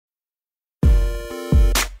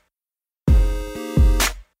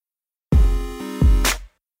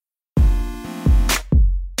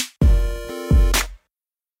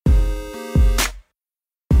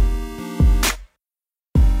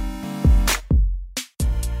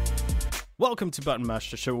Welcome to Button Mash,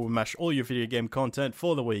 the show where we mash all your video game content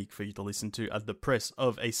for the week for you to listen to at the press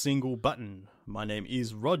of a single button. My name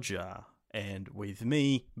is Roger, and with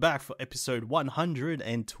me, back for episode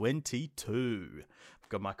 122, I've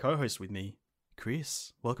got my co-host with me,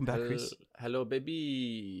 Chris. Welcome back, Chris. Hello,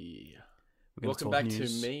 baby. Welcome back to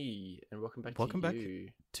me, and welcome back to you.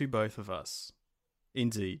 To both of us.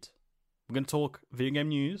 Indeed. We're going to talk video game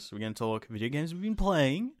news. We're going to talk video games we've been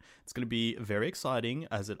playing. It's going to be very exciting,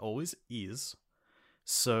 as it always is.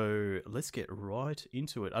 So let's get right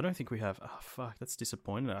into it. I don't think we have... Oh, fuck, that's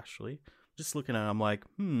disappointing, actually. Just looking at it, I'm like,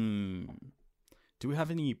 do we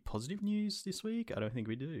have any positive news this week? I don't think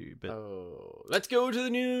we do. But let's go to the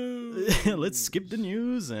news. Let's skip the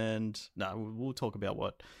news and... No, we'll talk about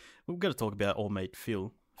what... We've got to talk about old mate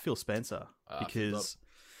Phil Spencer. Because...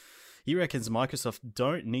 He reckons Microsoft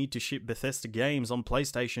don't need to ship Bethesda games on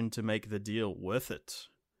PlayStation to make the deal worth it.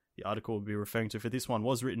 The article we'll be referring to for this one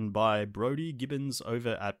was written by Brodie Gibbons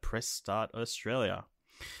over at Press Start Australia.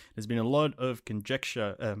 There's been a lot of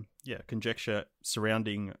conjecture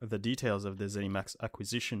surrounding the details of the ZeniMax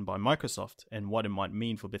acquisition by Microsoft and what it might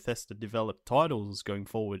mean for Bethesda-developed titles going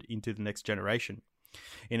forward into the next generation.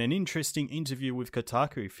 In an interesting interview with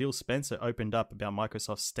Kotaku, Phil Spencer opened up about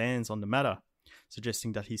Microsoft's stance on the matter,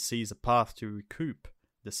 suggesting that he sees a path to recoup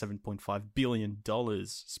the $7.5 billion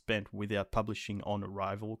spent without publishing on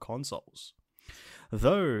rival consoles.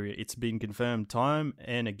 Though it's been confirmed time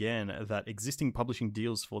and again that existing publishing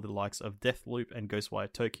deals for the likes of Deathloop and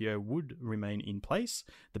Ghostwire Tokyo would remain in place,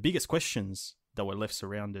 the biggest questions that were left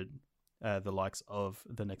surrounded the likes of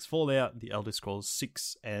the next Fallout, The Elder Scrolls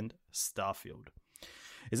 6, and Starfield.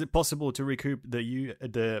 Is it possible to recoup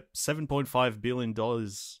the $7.5 billion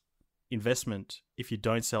investment if you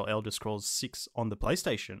don't sell Elder Scrolls 6 on the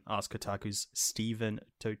PlayStation? Asked Kotaku's Stephen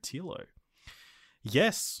Totillo.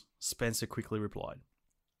 Yes, Spencer quickly replied.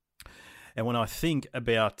 And when I think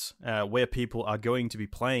about where people are going to be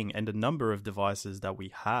playing and the number of devices that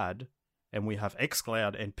we had, and we have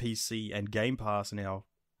xCloud and PC and Game Pass in our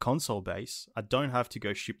console base, I don't have to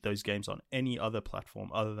go ship those games on any other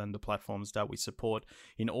platform other than the platforms that we support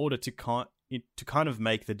in order to kind of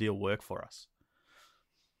make the deal work for us.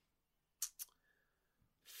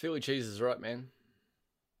 Philly cheese is right, man.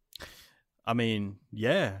 I mean,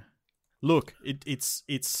 yeah. Look,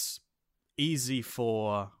 it's easy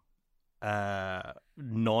for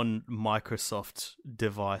non-Microsoft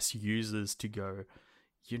device users to go,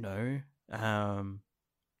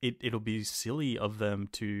 it'll be silly of them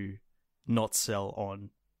to not sell on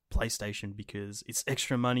PlayStation because it's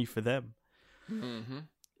extra money for them. Mm-hmm.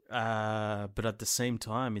 But at the same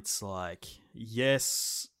time, it's like,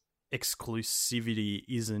 yes, exclusivity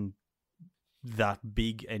isn't that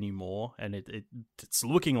big anymore, and it's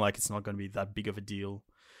looking like it's not going to be that big of a deal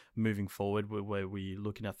moving forward, where we're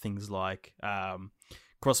looking at things like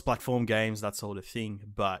cross-platform games, that sort of thing.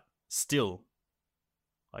 But still,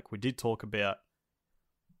 like we did talk about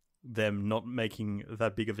them not making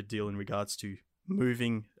that big of a deal in regards to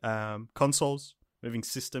moving consoles, moving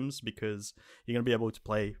systems, because you're going to be able to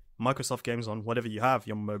play Microsoft games on whatever you have,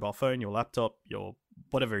 your mobile phone, your laptop, your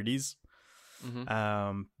whatever it is.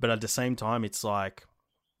 Mm-hmm. But at the same time, it's like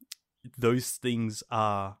those things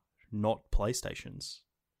are not PlayStations,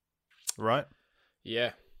 right?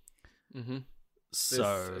 Yeah. Mm-hmm.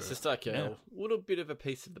 So it's just like a little bit of a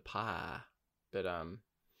piece of the pie, but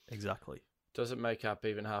exactly doesn't make up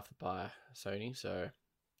even half the pie, Sony. So,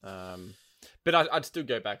 but I'd still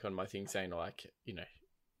go back on my thing saying like,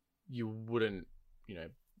 you wouldn't,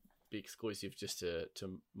 be exclusive just to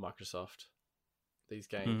Microsoft these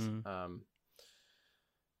games.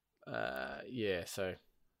 So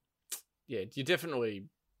you definitely,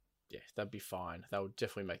 that'd be fine. That would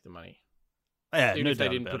definitely make the money. Yeah, even no if they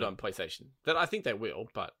doubt didn't about put it on PlayStation. That I think they will,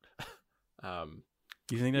 but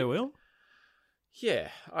you think they will? Yeah,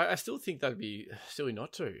 I still think that'd be silly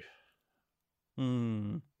not to.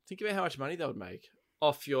 Think about how much money they would make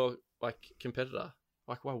off your competitor.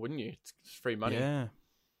 Like, why wouldn't you? It's free money. Yeah.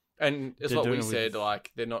 And it's what we said,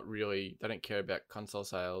 like, they don't care about console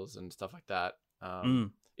sales and stuff like that.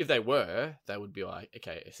 If they were, they would be like,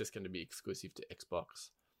 okay, it's just going to be exclusive to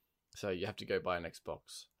Xbox. So you have to go buy an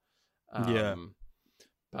Xbox.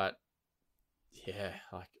 But, yeah,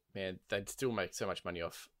 like, man, they'd still make so much money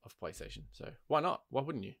off PlayStation. So why not? Why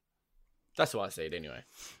wouldn't you? That's what I see it anyway.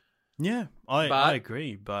 Yeah, I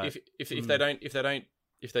agree. But if they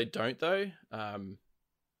don't though,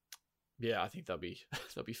 I think they'll be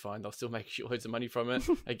fine. They'll still make shitloads of money from it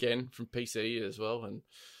again from PC as well, and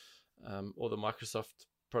all the Microsoft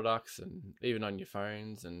products, and even on your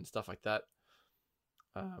phones and stuff like that.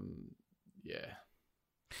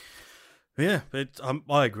 Yeah, but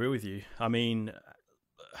I agree with you. I mean,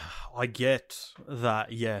 I get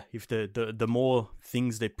that. Yeah, if the more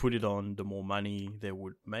things they put it on, the more money they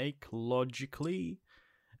would make logically.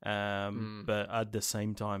 But at the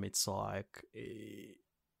same time, it's like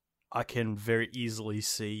I can very easily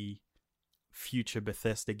see future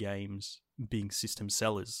Bethesda games being system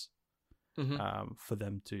sellers.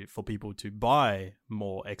 For people to buy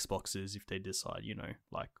more Xboxes if they decide,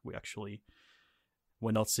 like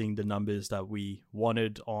we're not seeing the numbers that we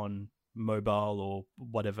wanted on mobile or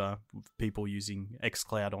whatever, people using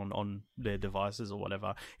xCloud on their devices or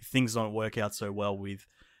whatever. If things don't work out so well with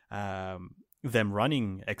them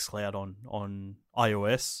running xCloud on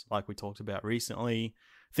iOS, like we talked about recently,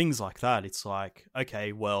 things like that, it's like,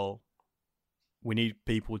 okay, well, we need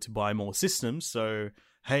people to buy more systems, so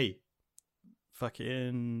hey,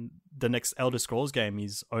 fucking the next Elder Scrolls game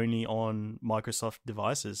is only on Microsoft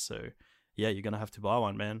devices, so yeah, you're gonna have to buy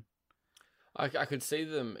one, man. I could see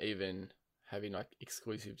them even having like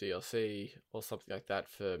exclusive DLC or something like that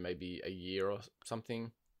for maybe a year or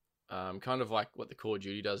something, kind of like what the Call of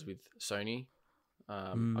Duty does with Sony.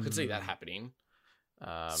 I could see that happening.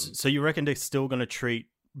 So you reckon they're still gonna treat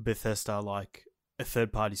Bethesda like a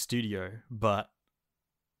third-party studio, but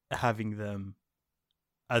having them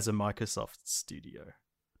as a Microsoft studio?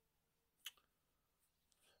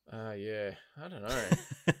 Yeah, I don't know.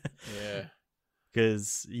 Yeah,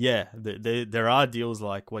 because there are deals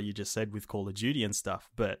like what you just said with Call of Duty and stuff,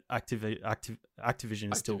 but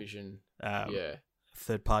Activision is still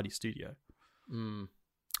third-party studio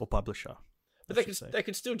or publisher. But they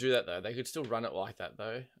could still do that though. They could still run it like that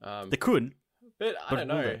though. They could, but I don't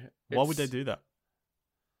know. Why would they do that?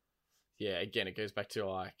 Yeah, again, it goes back to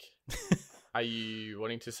like, are you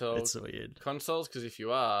wanting to sell it's weird. consoles? Because if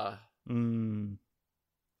you are,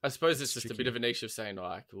 I suppose it's just tricky. A bit of a niche of saying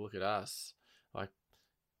like, look at us. Like,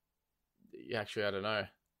 yeah, actually, I don't know.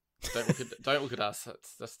 Don't look at us.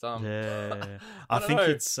 That's dumb. Yeah, I think know.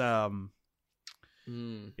 It's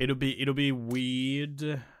it'll be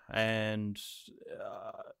weird, and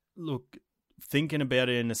look, thinking about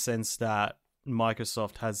it in the sense that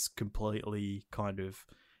Microsoft has completely kind of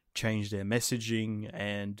changed their messaging,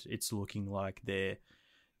 and it's looking like they're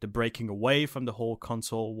breaking away from the whole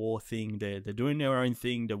console war thing. They're doing their own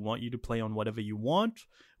thing. They want you to play on whatever you want,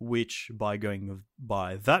 which by going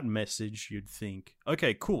by that message, you'd think,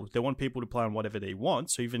 okay, cool. They want people to play on whatever they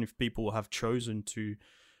want. So even if people have chosen to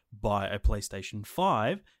buy a PlayStation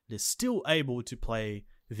 5, they're still able to play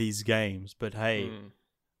these games. But hey,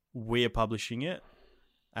 we're publishing it.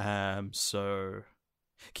 So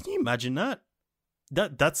can you imagine that?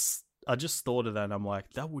 That's I just thought of that and I'm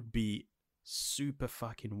like, that would be super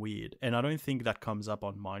fucking weird. And I don't think that comes up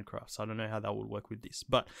on Minecraft, so I don't know how that would work with this.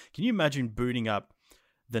 But can you imagine booting up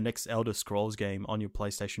the next Elder Scrolls game on your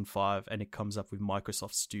PlayStation 5 and it comes up with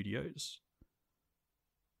Microsoft Studios?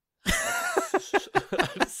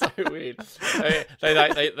 That's so weird.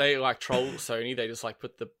 They like troll Sony. They just like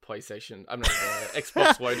put the PlayStation, the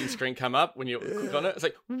Xbox loading screen come up when you click on it. It's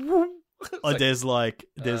like,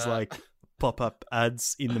 there's like pop-up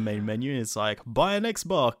ads in the main menu. It's like, buy an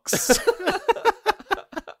Xbox.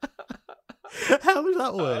 How would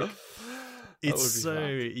that work?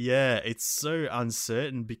 It's so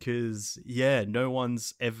uncertain because no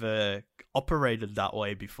one's ever operated that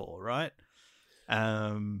way before, right?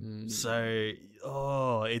 So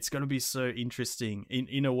it's going to be so interesting.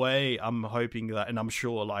 In a way, I'm hoping that, and I'm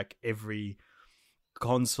sure like every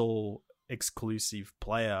console exclusive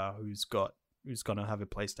player who's going to have a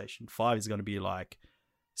PlayStation 5 is going to be like,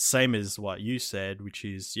 same as what you said, which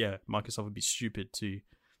is, Microsoft would be stupid to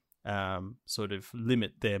sort of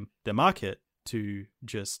limit their market to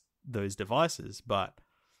just those devices. But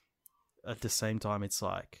at the same time, it's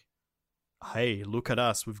like, hey, look at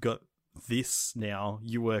us. We've got this now.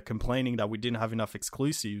 You were complaining that we didn't have enough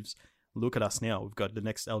exclusives. Look at us now. We've got the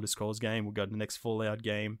next Elder Scrolls game. We've got the next Fallout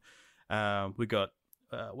game. We got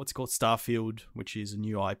what's called Starfield, which is a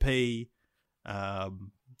new IP.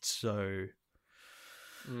 It's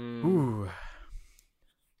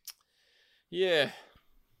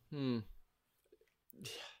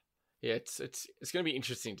going to be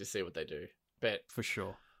interesting to see what they do, but for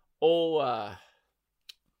sure, all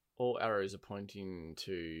arrows are pointing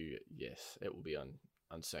to yes, it will be on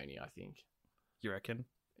Sony. I think. You reckon?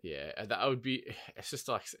 Yeah, that would be. It's just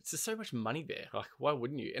like it's just so much money there. Like, why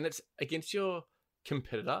wouldn't you? And it's against your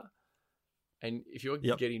competitor. And if you're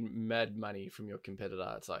getting mad money from your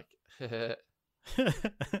competitor, it's like,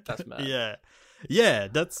 that's mad. Yeah,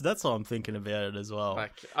 that's how I'm thinking about it as well.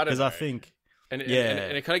 Like, I don't know. Because I think, and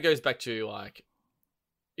it kind of goes back to like,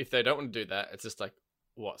 if they don't want to do that, it's just like,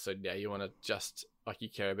 what? So now you want to just like you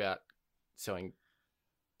care about selling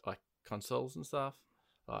like consoles and stuff.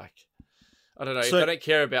 Like, I don't know. So- If they don't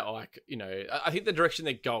care about like, I think the direction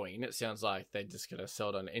they're going, it sounds like they're just gonna sell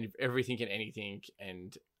it on everything and anything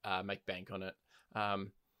and make bank on it.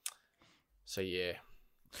 So yeah.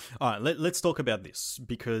 All right, let's talk about this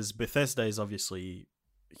because Bethesda is obviously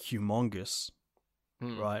humongous,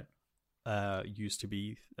 right? Used to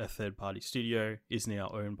be a third-party studio, is now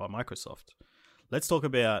owned by Microsoft. Let's talk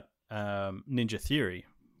about Ninja Theory,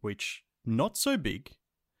 which not so big,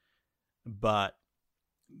 but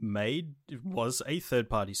was a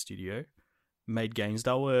third-party studio, made games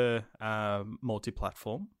that were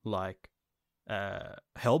multi-platform, like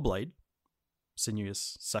Hellblade,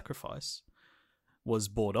 Senua's Sacrifice, was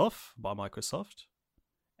bought off by Microsoft,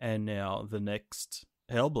 and now the next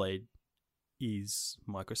Hellblade is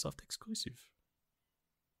Microsoft exclusive.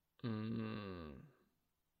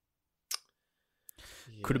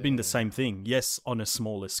 Could have been the same thing, yes, on a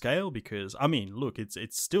smaller scale, because I mean, look, it's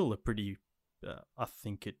still a pretty. I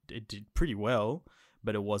think it did pretty well,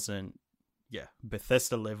 but it wasn't,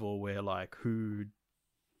 Bethesda level where like who,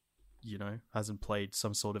 hasn't played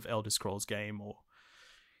some sort of Elder Scrolls game or,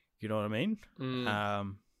 you know what I mean?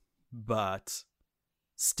 But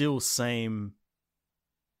still same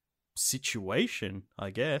situation,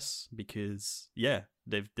 I guess, because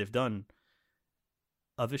they've done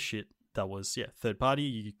other shit that was third party.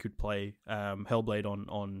 You could play Hellblade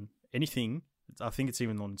on anything. I think it's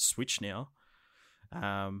even on Switch now.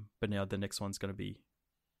 But now the next one's going to be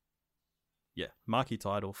marquee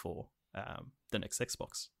title for the next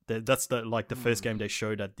Xbox. That's the first game they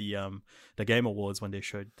showed at the Game Awards when they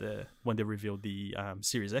revealed the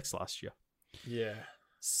Series X last year. Yeah.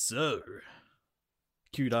 So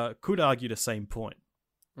could argue the same point.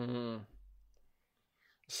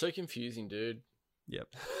 So confusing, dude. Yep.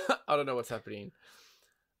 I don't know what's happening.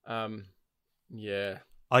 Yeah.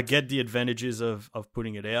 I get the advantages of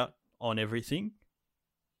putting it out on everything.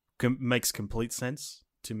 Makes complete sense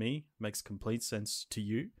to me. Makes complete sense to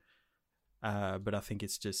you. But I think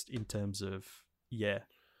it's just in terms of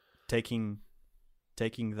taking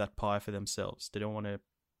that pie for themselves. They don't want to.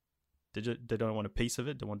 They don't want a piece of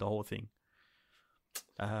it. They want the whole thing.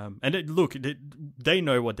 They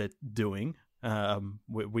know what they're doing.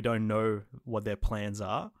 We don't know what their plans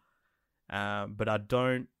are. But I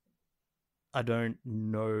don't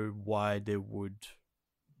know why they would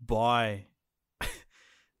buy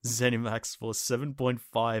ZeniMax for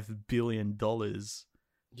 $7.5 billion.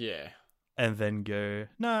 Yeah. And then go,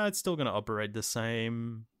 no, it's still going to operate the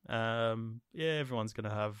same. Everyone's going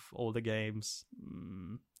to have all the games.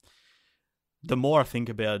 The more I think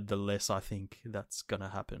about it, the less I think that's going to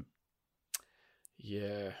happen.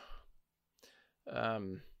 Yeah.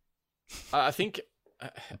 I think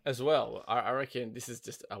as well, I reckon this is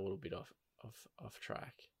just a little bit off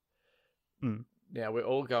track. Now we're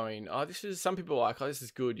all going, some people are like, this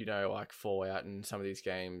is good, like Fallout and some of these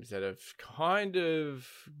games that have kind of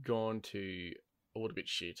gone to a little bit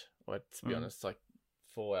shit. Like, to be honest, like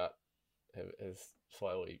Fallout has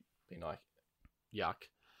slowly been like, yuck.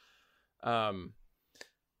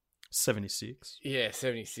 76. Yeah,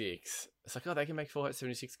 76. It's like, they can make Fallout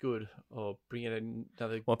 76 good or bring in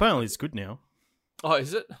another. Well, apparently it's good now. Oh,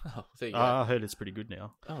 is it? Oh, there you go. I heard it's pretty good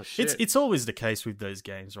now. Oh, shit. It's always the case with those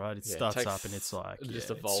games, right? It starts up and it's like,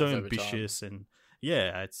 just it's so ambitious and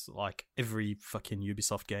it's like every fucking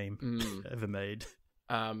Ubisoft game ever made.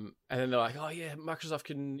 And then they're like, Microsoft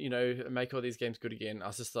can, make all these games good again. I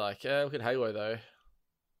was just like, look at Halo though.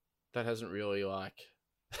 That hasn't really like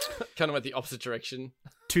kind of went the opposite direction.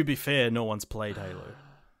 To be fair, no one's played Halo.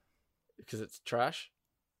 Because it's trash?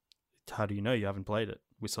 How do you know you haven't played it?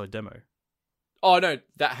 We saw a demo. Oh, no,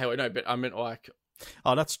 that Halo, no, but I meant like...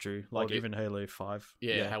 Oh, that's true. Like even Halo 5.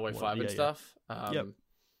 Yeah, Halo 5 and stuff. I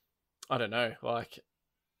don't know, like...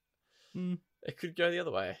 It could go the other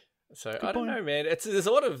way. So, I don't know, man. There's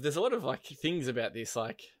a lot of like things about this,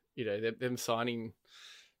 like, them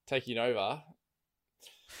taking over.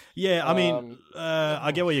 Yeah, I mean,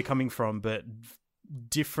 I get where you're coming from, but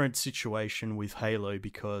different situation with Halo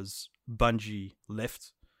because Bungie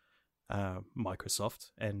left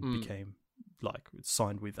Microsoft and became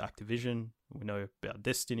signed with Activision. We know about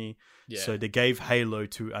Destiny, so they gave Halo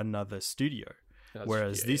to another studio.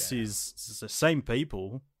 Whereas this is the same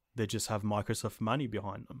people; they just have Microsoft money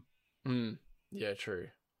behind them. Yeah, true.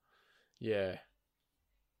 Yeah,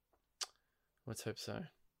 let's hope so.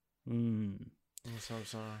 Let's hope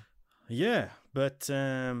so. Yeah, but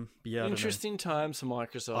interesting times for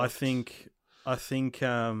Microsoft. I think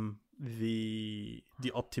the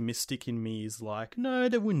optimistic in me is like, no,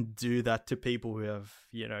 they wouldn't do that to people who have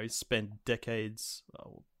spent decades,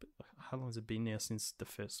 how long has it been now since the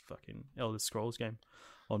first fucking Elder Scrolls game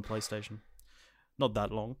on PlayStation? Not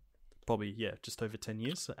that long. Probably, yeah, just over 10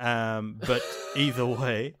 years. But either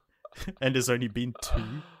way, and there's only been 2.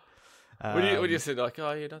 What do you say? Like,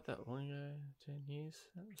 oh, yeah, not that long ago, 10 years.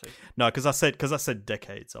 Like... No, because I said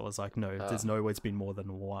decades. I was like, no, there's no way it's been more than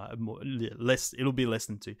less. It'll be less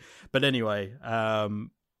than 2. But anyway,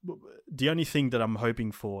 the only thing that I'm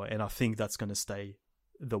hoping for, and I think that's going to stay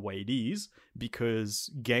the way it is,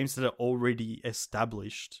 because games that are already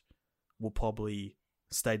established will probably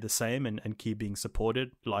stay the same and keep being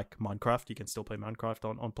supported. Like Minecraft, you can still play Minecraft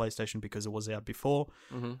on PlayStation because it was out before.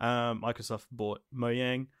 Microsoft bought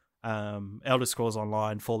Mojang. Elder Scrolls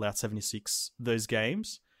Online, Fallout 76, those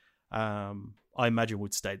games, I imagine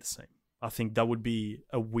would stay the same. I think that would be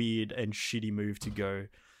a weird and shitty move to go,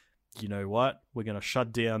 you know what, we're going to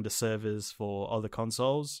shut down the servers for other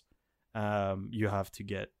consoles. You have to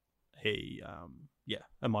get a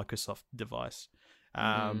Microsoft device.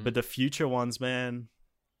 But the future ones, man,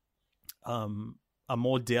 are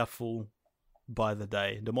more doubtful by the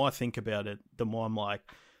day. The more I think about it, the more I'm like,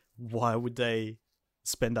 why would they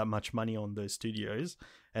spend that much money on those studios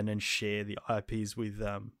and then share the IPs with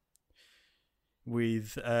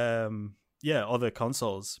other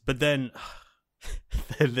consoles? But then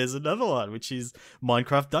there's another one, which is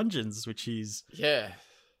Minecraft Dungeons, which is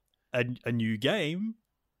a new game.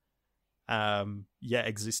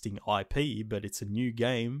 Existing IP, but it's a new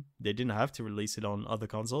game. They didn't have to release it on other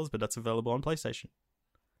consoles, but that's available on PlayStation.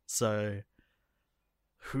 So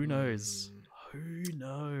who knows? Who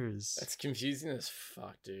knows? That's confusing as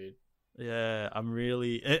fuck, dude. Yeah, I'm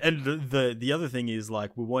really... And the other thing is,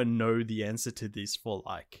 like, we won't know the answer to this for,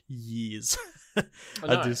 like, years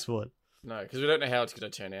at this point. No, because we don't know how it's going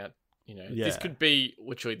to turn out. You know, this could be,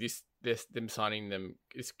 literally, them signing them,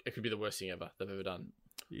 it could be the worst thing ever they've ever done.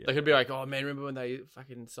 Yeah. They could be like, oh, man, remember when they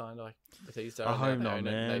fucking signed, like, Bethesda? I hope not,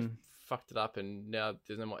 man. They fucked it up, and now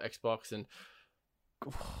there's no more Xbox, and...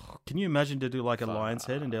 Can you imagine they do like a Lion's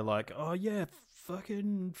Head and they're like, oh yeah,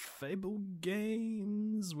 fucking Fable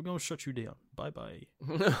Games, we're gonna shut you down. Bye bye.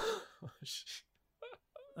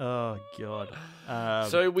 Oh god.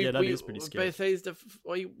 So we is pretty scary. Bethesda,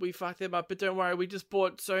 we fucked them up, but don't worry, we just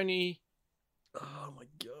bought Sony. Oh my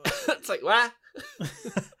god. It's like what?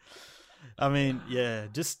 I mean, yeah,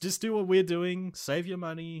 just do what we're doing. Save your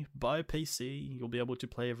money, buy a PC. You'll be able to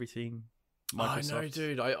play everything. Microsoft. I know,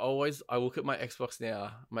 dude. I look at my Xbox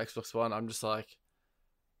now, my Xbox One. I'm just like,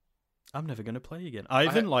 I'm never gonna play again. I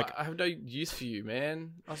have no use for you,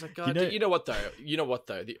 man. I was like, God, you know what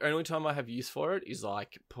though? The only time I have use for it is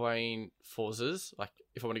like playing Forzas. Like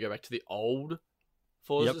if I want to go back to the old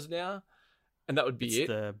Forzas now, and that would be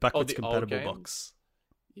the backwards compatible box.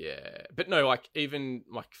 Yeah, but no, like even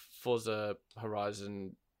like Forza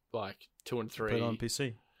Horizon, like 2 and 3. Play it on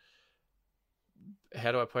PC.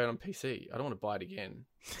 How do I play it on PC? I don't want to buy it again.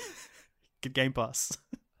 Get Game Pass.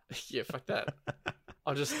 Yeah, fuck that.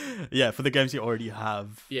 I'll just... Yeah, for the games you already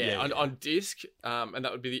have. Yeah, on disc, and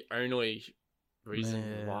that would be the only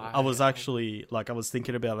reason why. I was actually, like, I was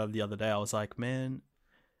thinking about that the other day. I was like, man,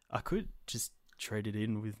 I could just trade it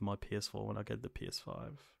in with my PS4 when I get the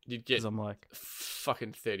PS5. You'd get I'm like,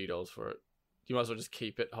 fucking $30 for it. You might as well just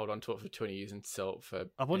keep it, hold on to it for 20 years and sell it for...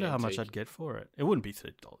 I wonder how much I'd get for it. It wouldn't be $30.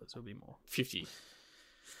 It would be more. 50.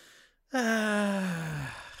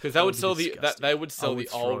 Because they would sell the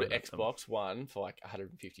old Xbox One for like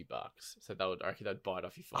 $150. So I reckon they'd buy it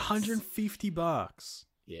off you for $150.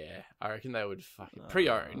 Yeah, I reckon they would fucking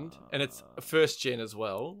pre-owned, and it's first gen as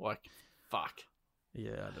well. Like, fuck.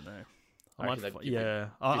 Yeah, I don't know.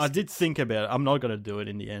 I did think about it. I'm not gonna do it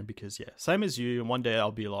in the end because same as you. And one day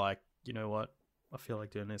I'll be like, you know what? I feel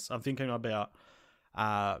like doing this. I'm thinking about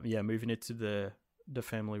moving it to the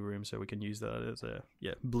family room so we can use that as a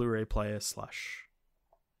Blu-ray player /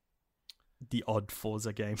 the odd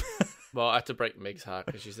Forza game. Well, I had to break Meg's heart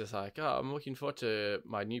because she's just like, oh, I'm looking forward to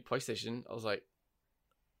my new PlayStation. I was like,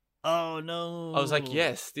 oh no. I was like,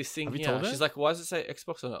 yes, this thing here. She's like, why does it say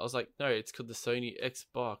Xbox on it? I was like, no, it's called the Sony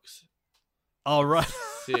Xbox. Oh, right.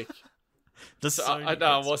 Sick. I'm like,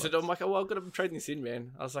 oh, well, I'm trading this in,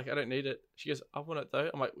 man. I was like, I don't need it. She goes, I want it though.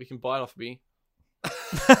 I'm like, we can buy it off me.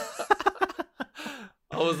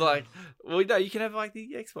 I was like, well, no, you can have like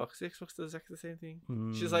the Xbox. The Xbox does exactly the same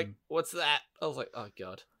thing. She's like, what's that? I was like, oh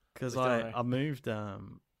god. Because I moved.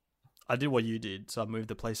 I did what you did, so I moved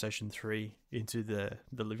the PlayStation 3 into the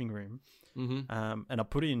living room. And I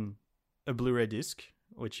put in a Blu-ray disc,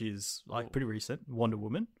 which is like pretty recent, Wonder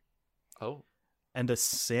Woman. Oh. And the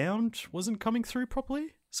sound wasn't coming through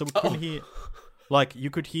properly, so we couldn't hear. Like you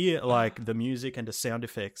could hear like the music and the sound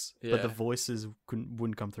effects, but the voices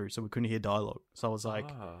wouldn't come through, so we couldn't hear dialogue. So I was like,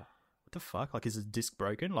 "What what the fuck? Like, is the disc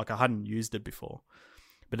broken? Like, I hadn't used it before.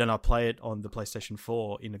 But then I play it on the PlayStation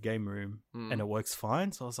 4 in the game room and it works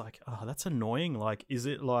fine. So I was like, oh, that's annoying. Like, is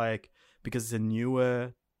it like, because it's a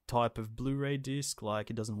newer type of Blu-ray disc, like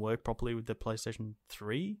it doesn't work properly with the PlayStation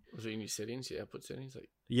 3? Was it in your settings, your output settings? Like,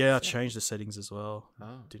 yeah, I changed the settings as well.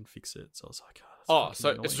 Oh. Didn't fix it. So I was like,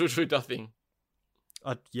 so annoying. it's literally nothing.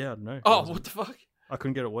 Yeah, no. Oh, what the fuck? I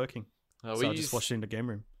couldn't get it working. Oh, So I just watched it in the game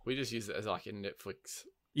room. We just use it as like a Netflix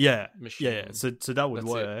machine. Yeah. So that would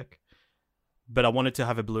work. But I wanted to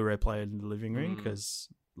have a Blu-ray player in the living room because,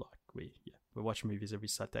 like, we watch movies every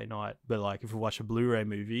Saturday night. But like, if we watch a Blu-ray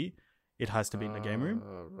movie, it has to be in the game room.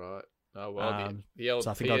 Oh, right. Oh, well, the old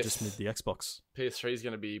so I think I'll just move the Xbox. PS3 is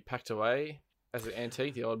going to be packed away as an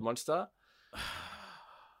antique. The old monster.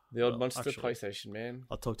 The old monster actually, PlayStation, man.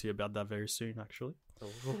 I'll talk to you about that very soon, actually.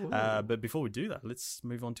 But before we do that, let's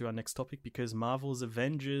move on to our next topic because Marvel's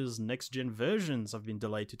Avengers next-gen versions have been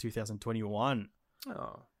delayed to 2021.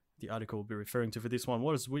 Oh. The article we'll be referring to for this one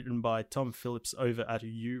was written by Tom Phillips over at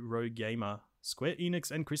Eurogamer. Square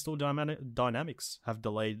Enix and Crystal Dynamics have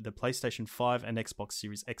delayed the PlayStation 5 and Xbox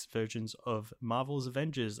Series X versions of Marvel's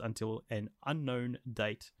Avengers until an unknown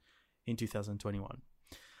date in 2021.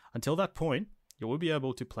 Until that point, you will be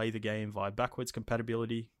able to play the game via backwards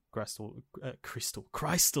compatibility. Crystal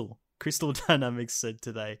Dynamics said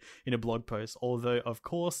today in a blog post, although of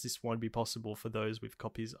course this won't be possible for those with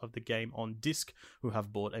copies of the game on disc who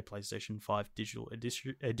have bought a PlayStation 5 digital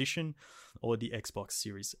edition or the Xbox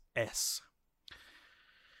Series S.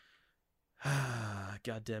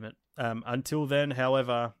 God damn it. Until then,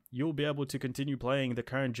 however, you'll be able to continue playing the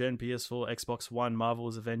current gen PS4, Xbox One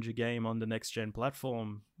Marvel's Avenger game on the next gen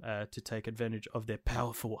platform to take advantage of their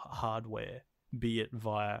powerful hardware, be it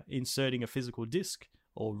via inserting a physical disc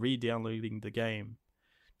or re-downloading the game.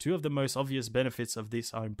 Two of the most obvious benefits of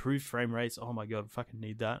this are improved frame rates, oh my god, fucking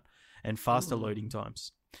need that, and faster loading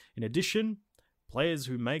times. In addition, players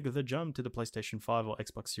who make the jump to the PlayStation 5 or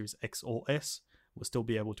Xbox Series X or S will still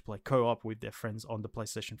be able to play co-op with their friends on the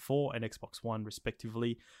PlayStation 4 and Xbox One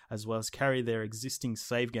respectively, as well as carry their existing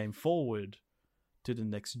save game forward to the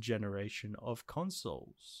next generation of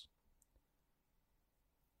consoles.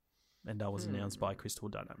 And that was announced by Crystal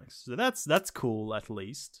Dynamics. So that's cool, at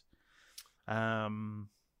least. The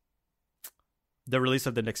release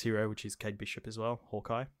of the next hero, which is Kate Bishop as well,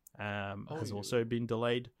 Hawkeye, has also been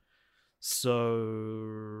delayed.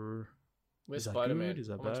 So... Where's Spider-Man? Is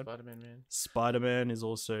that bad? Spider-Man, man. Spider-Man is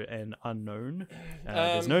also an unknown.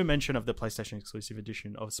 There's no mention of the PlayStation exclusive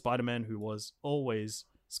edition of Spider-Man, who was always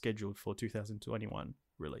scheduled for 2021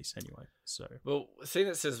 release anyway. So, well, seeing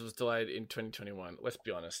it says it was delayed in 2021, let's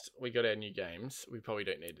be honest, we got our new games. We probably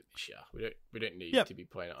don't need it this year. We don't need to be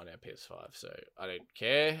playing it on our PS5. So I don't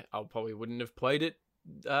care. I probably wouldn't have played it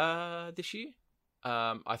this year.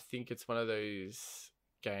 I think it's one of those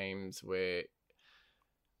games where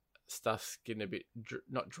stuff's getting a bit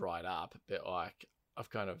not dried up, but like I've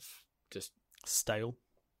kind of just stale.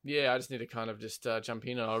 Yeah, I just need to kind of just jump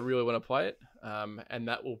in, and I really want to play it. And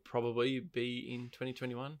that will probably be in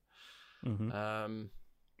 2021.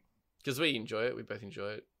 Because we enjoy it, we both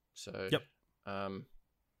enjoy it. So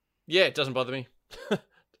yeah, it doesn't bother me.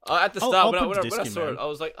 At the start when I saw it, I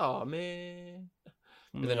was like, oh man,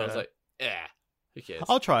 and then I was like, yeah, who cares?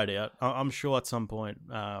 I'll try it out. I'm sure at some point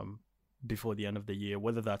before the end of the year,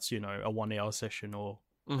 whether that's, a 1 hour session or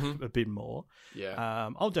a bit more. Yeah.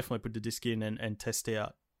 I'll definitely put the disc in and test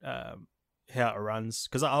out how it runs,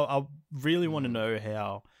 because I really want to know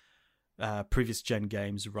how previous gen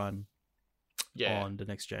games run on the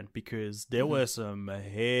next gen, because there were some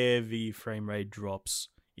heavy frame rate drops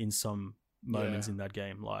in some moments in that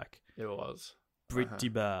game. Like, it was pretty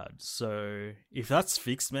bad. So if that's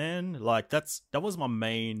fixed, man, like that was my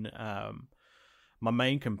main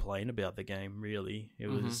complaint about the game, really. It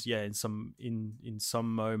was in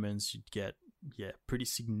some moments you'd get pretty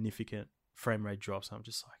significant frame rate drops. I'm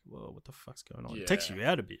just like, whoa, what the fuck's going on? It takes you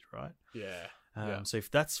out a bit, right? So if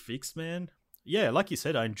that's fixed, man, like you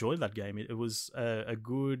said, I enjoyed that game. It was a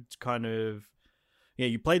good kind of,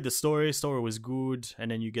 you played the story was good,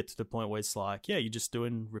 and then you get to the point where it's like, you're just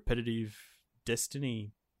doing repetitive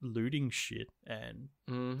Destiny looting shit, and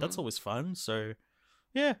that's always fun. So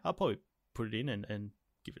I'll probably put it in and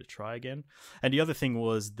give it a try again. And the other thing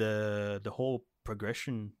was the whole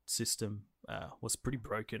progression system was pretty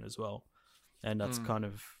broken as well, and that's kind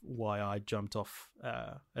of why I jumped off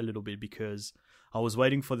a little bit, because I was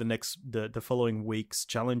waiting for the following week's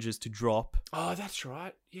challenges to drop. Oh, that's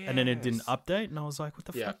right. Yeah. And then it didn't update, and I was like, what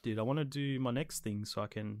the fuck, dude? I want to do my next thing so I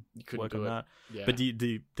can work on that. Yeah. But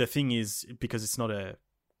the thing is, because it's not a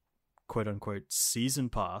quote unquote season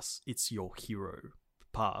pass, it's your hero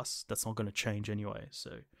pass, that's not going to change anyway.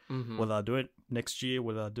 So Mm-hmm. whether I do it next year,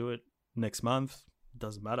 whether I do it next month,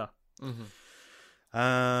 doesn't matter.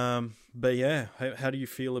 Mm-hmm. But yeah, how do you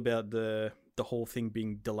feel about the whole thing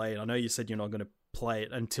being delayed? I know you said you're not going to play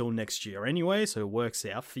it until next year anyway, so it works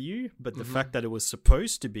out for you. But the fact that it was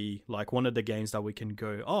supposed to be like one of the games that we can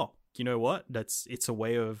go, oh, you know what? It's a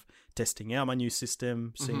way of testing out my new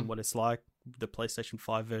system, seeing what it's like, the PlayStation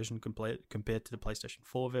 5 version compared to the PlayStation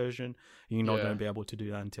 4 version. You're not going to be able to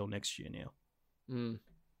do that until next year now.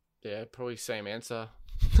 Yeah, probably same answer.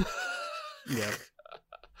 Yeah.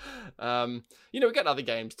 You know, we got other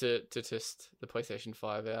games to test the PlayStation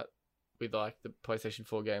 5 out with, like the PlayStation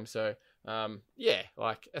 4 game. So, yeah,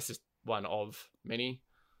 like that's just one of many.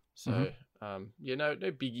 So, yeah, no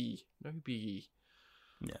biggie.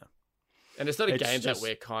 Yeah. And it's not a game that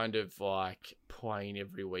we're kind of like playing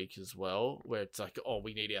every week as well, where it's like, oh,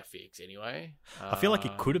 we need our fix anyway. I feel like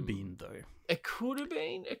it could have been though. It could have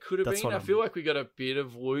been. I feel like we got a bit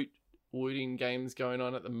of looting games going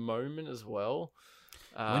on at the moment as well.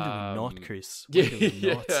 When do we not, Chris?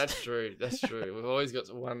 Yeah, that's true. We've always got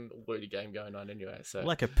one looty game going on anyway. So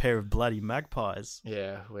like a pair of bloody magpies.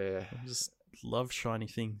 Yeah, I just love shiny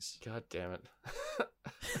things. God damn it.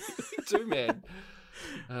 We do, man.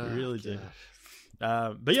 We really do.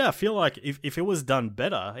 But yeah, I feel like if it was done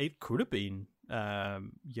better, it could have been,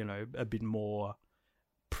 you know, a bit more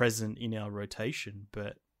present in our rotation.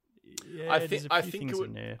 But yeah, I think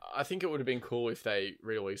it would have been cool if they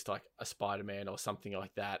released like a Spider-Man or something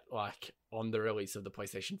like that, like on the release of the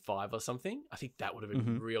PlayStation 5 or something. I think that would have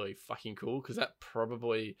been really fucking cool, because that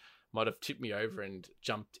probably might have tipped me over and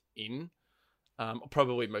jumped in.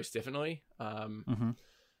 Probably, most definitely.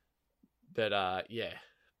 But yeah.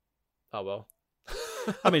 Oh well.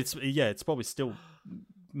 I mean, it's probably still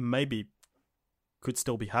maybe could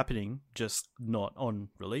still be happening, just not on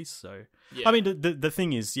release. So yeah. I mean, the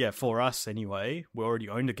thing is, yeah, for us anyway, we already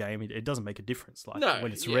own the game. It doesn't make a difference. Like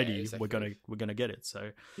when it's ready, exactly. we're gonna get it.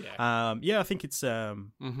 So yeah, I think it's I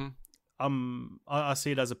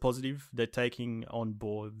see it as a positive. They're taking on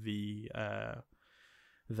board the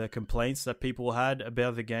complaints that people had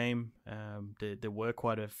about the game. There were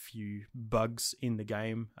quite a few bugs in the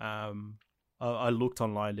game. I looked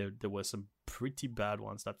online. There were some pretty bad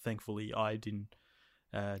ones that thankfully I didn't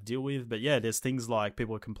deal with. But yeah, there's things like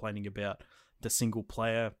people are complaining about the single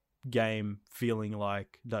player game feeling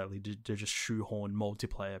like they just shoehorn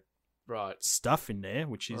multiplayer stuff in there,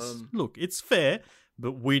 which is look, it's fair,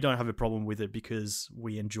 but we don't have a problem with it because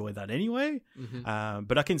we enjoy that anyway.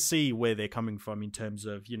 But I can see where they're coming from in terms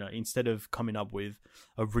of, you know, instead of coming up with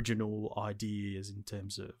original ideas in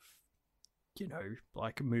terms of, you know,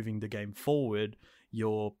 like moving the game forward,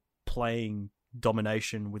 you're playing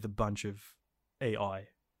domination with a bunch of AI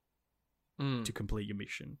to complete your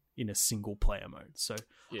mission in a single player mode. So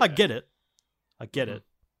I get it.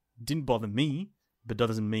 Didn't bother me, but that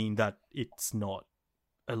doesn't mean that it's not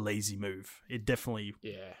a lazy move. It definitely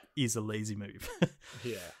is a lazy move.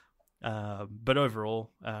 But overall,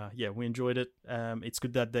 we enjoyed it. It's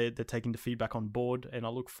good that they're taking the feedback on board, and I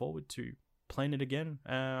look forward to playing it again.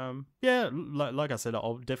 Like I said,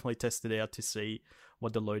 I'll definitely test it out to see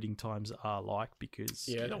what the loading times are like, because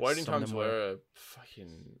the loading times were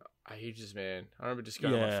fucking ages, man. I remember just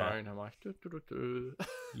going on my phone. I'm like,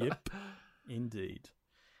 Yep, indeed.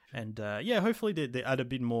 And hopefully they add a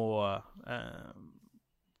bit more.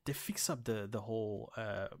 They fix up the whole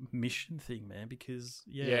mission thing, man, because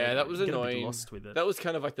that was annoying. Lost with it. That was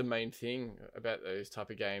kind of like the main thing about those type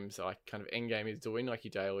of games, like kind of end game is doing like your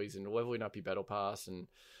dailies and leveling up your battle pass and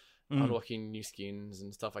unlocking new skins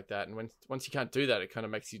and stuff like that. And once you can't do that, it kind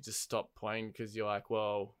of makes you just stop playing, because you're like,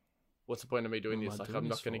 well, what's the point of me doing this? Like, I'm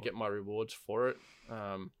not going to get my rewards for it.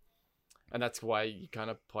 And that's why you kind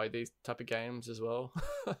of play these type of games as well.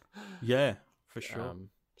 Yeah, for sure.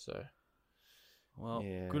 Well,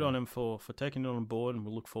 good on him for taking it on board, and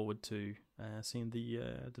we'll look forward to seeing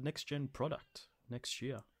the next gen product next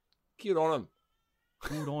year. Good on him.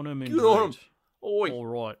 Good on him. Good on him. Oi. All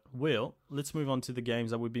right. Well, let's move on to the games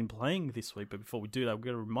that we've been playing this week. But before we do that, we've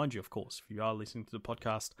got to remind you, of course, if you are listening to the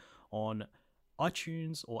podcast on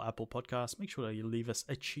iTunes or Apple Podcasts, make sure that you leave us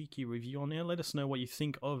a cheeky review on there. Let us know what you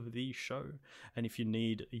think of the show. And if you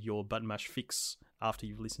need your button mash fix after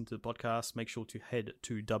you've listened to the podcast, make sure to head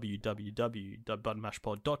to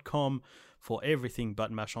www.buttonmashpod.com for everything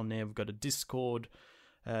button mash on there. We've got a Discord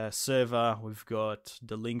server. We've got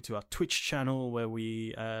the link to our Twitch channel where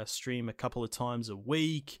we stream a couple of times a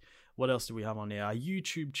week. What else do we have on there? Our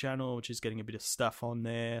YouTube channel, which is getting a bit of stuff on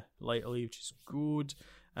there lately, which is good.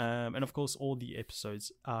 And of course, all the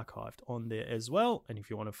episodes archived on there as well. And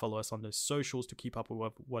if you want to follow us on the socials to keep up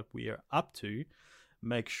with what we are up to,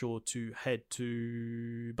 make sure to head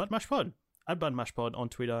to Bud Mash Pod, at Bud Mash Pod on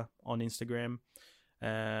Twitter, on Instagram.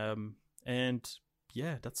 And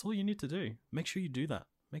yeah, that's all you need to do. Make sure you do that.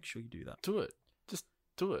 Do it. Just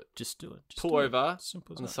do it. Just do it. Pull over on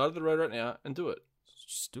the side of the road right now and do it.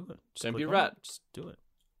 Just do it. Don't be a rat. Just do it.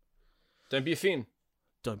 Don't be a fin.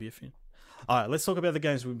 Don't be a fin. All right, let's talk about the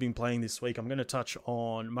games we've been playing this week. I'm going to touch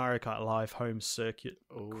on Mario Kart Live Home Circuit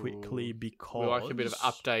quickly because... We like a bit of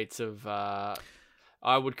updates of, I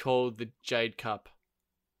would call the Jade Cup.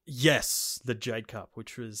 Yes, the Jade Cup,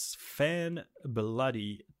 which was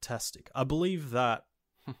fan-bloody-tastic. I believe that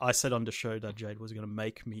I said on the show that Jade was going to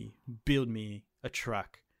build me a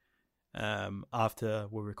track after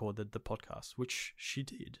we recorded the podcast, which she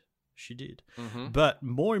did. Mm-hmm. But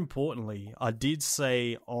more importantly, I did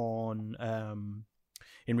say on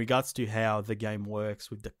in regards to how the game works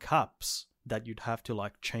with the cups that you'd have to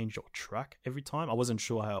like change your track every time. I wasn't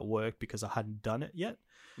sure how it worked because I hadn't done it yet,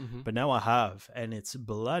 but now I have, and it's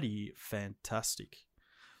bloody fantastic.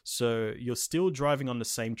 So you're still driving on the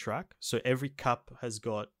same track. So every cup has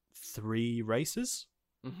got 3 races.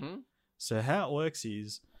 Mm-hmm. So how it works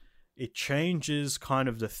is it changes kind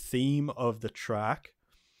of the theme of the track.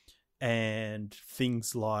 And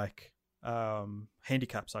things like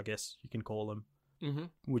handicaps, I guess you can call them,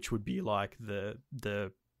 which would be like the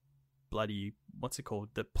bloody, what's it called?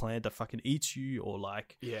 The plant that fucking eats you, or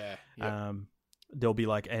like there'll be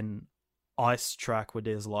like an ice track where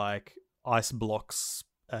there's like ice blocks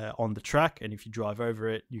on the track, and if you drive over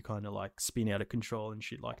it, you kind of like spin out of control and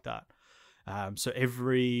shit like that. So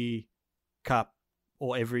every cup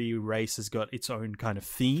or every race has got its own kind of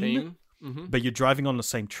theme. Mm-hmm. But you're driving on the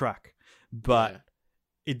same track, but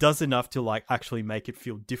it does enough to like actually make it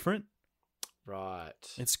feel different. Right.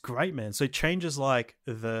 It's great, man. So it changes like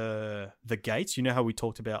the gates. You know how we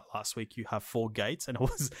talked about last week, you have 4 gates, and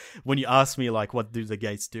when you asked me like what do the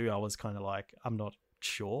gates do, I was kind of like, I'm not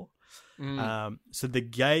sure. So the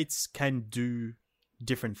gates can do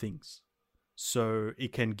different things. So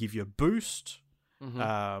it can give you a boost.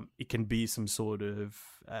 It can be some sort of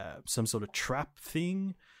trap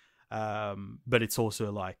thing. But it's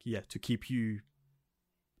also like, to keep you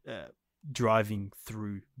driving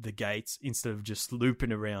through the gates instead of just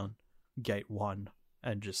looping around gate 1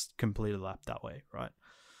 and just complete a lap that way, right?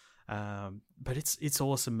 But it's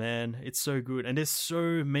awesome, man. It's so good. And there's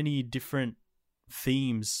so many different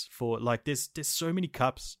themes for, like, there's so many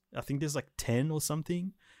cups. I think there's like 10 or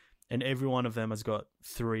something. And every one of them has got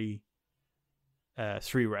 3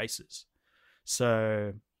 races.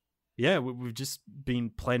 So... yeah, we've just been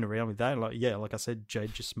playing around with that. Like I said,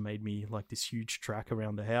 Jade just made me like this huge track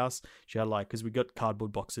around the house. She had because we got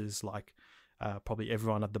cardboard boxes, probably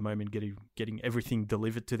everyone at the moment getting everything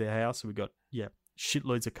delivered to their house. So we got,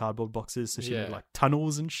 shitloads of cardboard boxes. So she made like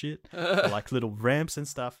tunnels and shit, like little ramps and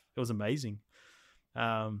stuff. It was amazing.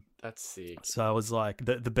 That's sick. So I was like,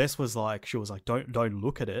 the best was like, she was like, don't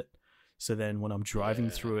look at it. So then when I'm driving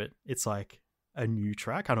through it, it's like a new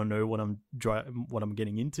track. I don't know what I'm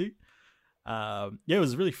getting into. It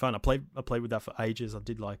was really fun. I played with that for ages. I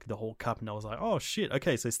did like the whole cup, and I was like, oh shit,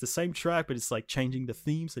 okay, so it's the same track, but it's like changing the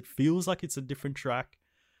themes. It feels like it's a different track.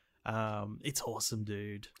 It's awesome,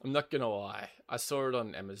 dude. I'm not gonna lie, I saw it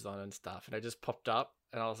on Amazon and stuff, and it just popped up,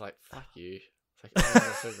 and I was like, fuck you. It's like, oh,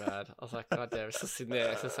 that's so bad. I was like, god damn, it's just sitting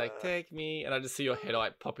there. It's just like, take me, and I just see your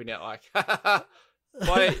headlight popping out like,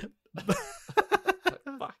 why?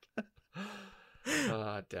 Fuck.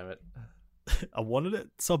 Oh, damn it. I wanted it,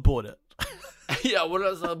 so I bought it. I wanted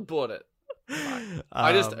it, so I bought it.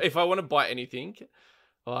 If I want to buy anything,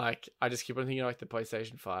 like, I just keep on thinking like the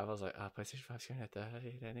PlayStation 5. I was like, PlayStation 5's going to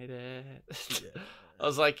I need it. I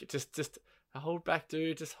was like, just hold back,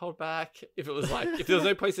 dude. Just hold back. If it was like, if there was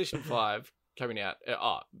no PlayStation 5 coming out,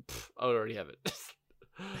 I would already have it.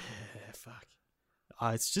 Fuck.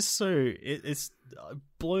 It's just so, it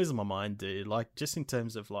blows my mind, dude. Like, just in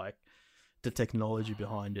terms of like, the technology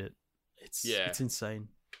behind it, it's insane.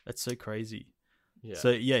 It's so crazy. So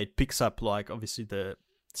it picks up like obviously the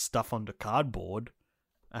stuff on the cardboard,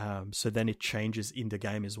 so then it changes in the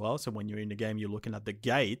game as well. So when you're in the game, you're looking at the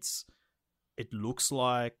gates, it looks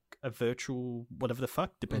like a virtual whatever the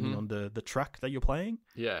fuck, depending on the track that you're playing.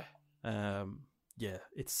 It's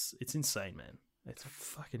insane, man. It's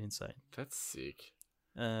fucking insane. That's sick.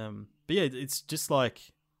 But yeah, it's just like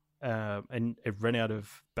and it ran out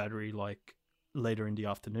of battery like later in the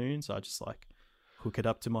afternoon, so I just like hook it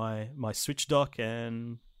up to my Switch dock,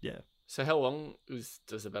 and So how long does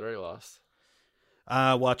the battery last?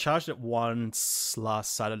 Well, I charged it once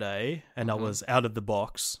last Saturday, and I was out of the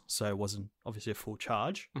box, so it wasn't obviously a full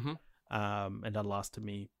charge. And that lasted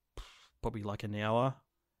me probably like an hour,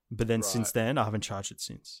 But then Right. since then, I haven't charged it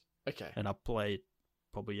since. Okay. And I play it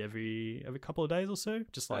probably every couple of days or so.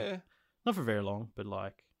 Just like, Yeah. not for very long, but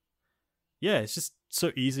like, yeah, it's just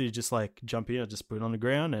so easy to just like jump in and just put it on the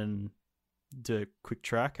ground and do a quick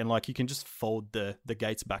track. And like, you can just fold the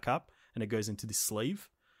gates back up and it goes into this sleeve.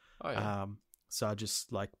 Oh yeah. So I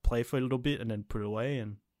just like play for a little bit and then put it away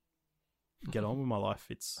and get on with my life.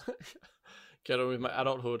 It's Get on with my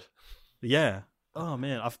adulthood. yeah. Oh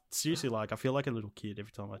man, I've seriously like I feel like a little kid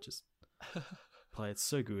every time I just play. It's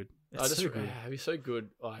so good. It's so good. It'd be so good,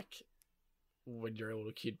 like when you're a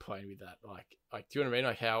little kid playing with that. Like, do you know what I mean?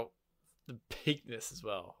 Like how the peakness as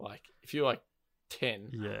well. Like if you're like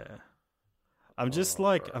 10. Yeah. I'm just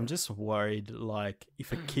worried. Like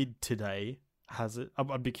if a kid today has it,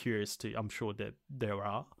 I'd be curious to. I'm sure that there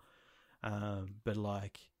are, but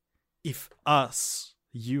like if us,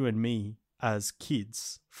 you and me, as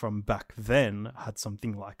kids from back then had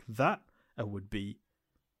something like that, it would be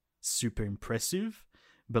super impressive.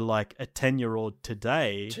 But like a 10-year-old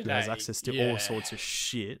today who has access to all sorts of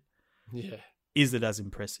shit, is it as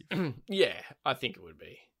impressive? Yeah, I think it would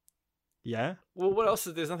be. Yeah. Well, what else?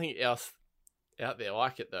 There's nothing else out there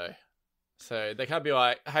like it though. So they can't be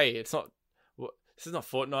like, "Hey, it's not. This is not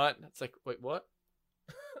Fortnite." It's like, wait, what?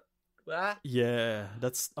 What? Yeah,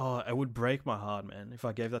 it would break my heart, man, if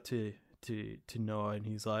I gave that to Noah and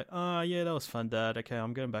he's like, "Oh yeah, that was fun, Dad. Okay,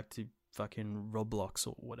 I'm going back to fucking Roblox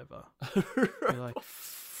or whatever." You're like,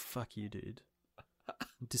 "Fuck you, dude.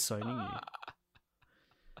 I'm disowning you."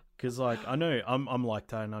 Because like I know I'm like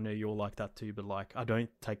that, and I know you're like that too. But like I don't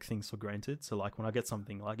take things for granted. So like when I get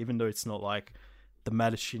something, like even though it's not like the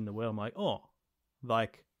maddest shit in the world, I'm like, oh,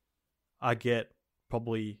 like I get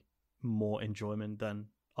probably more enjoyment than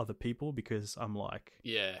other people because I'm like,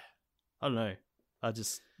 yeah, I don't know. I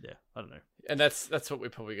don't know. And that's what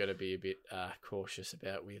we're probably going to be a bit cautious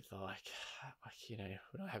about with like we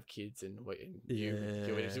don't have kids and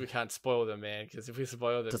we can't spoil them, man. Because if we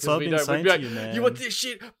spoil them, that's what I've been saying to you, man. You want this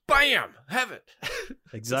shit? Bam, have it.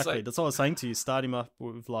 Exactly. Like, that's what I was saying to you. Start him up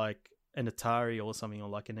with like an Atari or something, or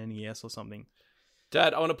like an NES or something.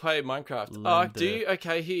 Dad, I want to play Minecraft. Do you?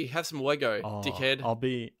 Okay, here, have some Lego, dickhead.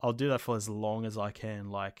 I'll do that for as long as I can.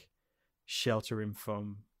 Like shelter him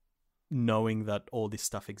from knowing that all this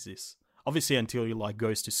stuff exists. Obviously, until he like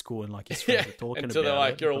goes to school and like his friends are talking until about they're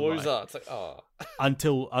like, it, "You're a loser." Like, it's like, oh.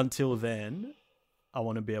 until then, I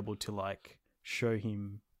want to be able to like show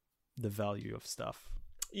him the value of stuff.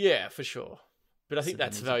 Yeah, for sure. But I think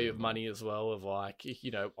that's the value of money as well. Of like,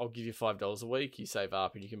 I'll give you $5 a week. You save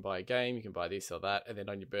up and you can buy a game. You can buy this or that. And then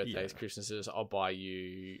on your birthdays, Christmases, I'll buy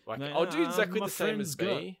you. Like, I'll do exactly the same as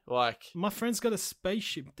me. Like, my friend's got a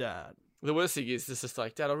spaceship, Dad. The worst thing is, it's just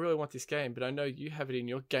like, Dad, I really want this game, but I know you have it in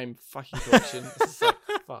your game fucking collection. It's just like,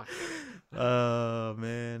 fuck. Oh,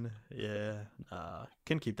 man. Yeah.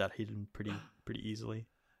 Can keep that hidden pretty easily.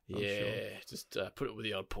 Yeah. Sure. Just put it with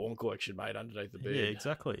the old porn collection, mate, underneath the bed. Yeah,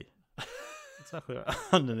 exactly. Exactly.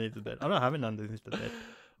 Underneath the bed. I don't have it underneath the bed.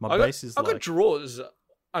 My base is I've got drawers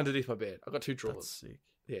underneath my bed. I've got 2 drawers. That's sick.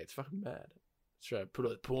 Yeah, it's fucking mad. So put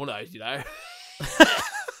it pornos,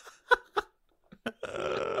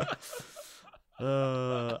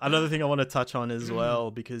 Another thing I want to touch on as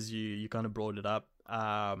well, because you kind of brought it up.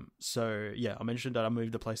 So yeah, I mentioned that I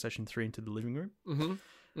moved the PlayStation 3 into the living room.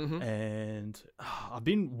 Mm-hmm. And I've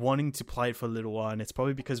been wanting to play it for a little while, and it's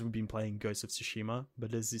probably because we've been playing Ghost of Tsushima.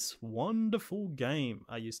 But there's this wonderful game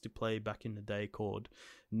I used to play back in the day called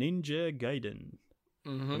Ninja Gaiden.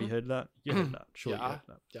 Mm-hmm. Have you heard that? You heard that? Sure, you heard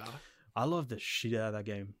that. Yeah. I love the shit out of that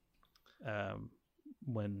game.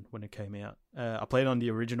 When it came out, I played on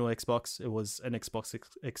the original Xbox. It was an Xbox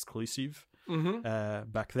exclusive.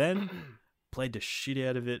 Back then. Played the shit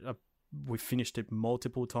out of it. We finished it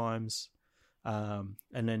multiple times. And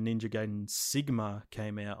then Ninja Gaiden Sigma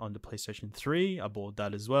came out on the PlayStation 3. I bought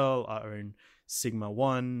that as well. I own Sigma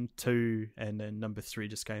 1, 2, and then number 3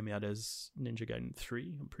 just came out as Ninja Gaiden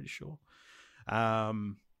 3, I'm pretty sure.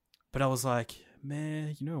 But I was like,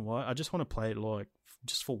 man, you know what? I just want to play it like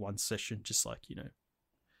just for one session, just like,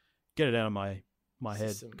 get it out of my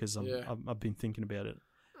head, because I've been thinking about it.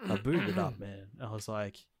 I booted it up, man. I was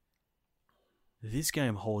like, this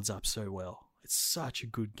game holds up so well. It's such a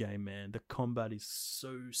good game, man. The combat is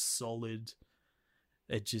so solid.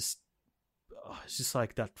 It's just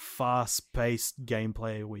like that fast-paced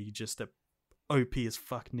gameplay where you just OP as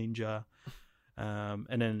fuck ninja.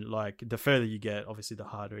 And then like the further you get, obviously the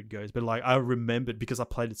harder it goes. But like I remembered, because I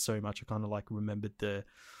played it so much, I kind of like remembered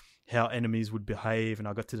how enemies would behave, and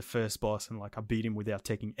I got to the first boss and like I beat him without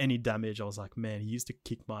taking any damage. I was like, man, he used to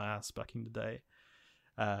kick my ass back in the day.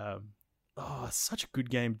 oh, such a good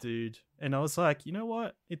game, dude. And I was like, you know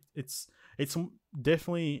what? It's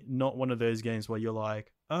definitely not one of those games where you're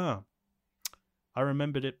like, oh, I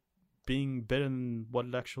remembered it being better than what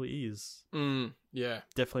it actually is. Yeah.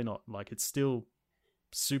 Definitely not. Like, it's still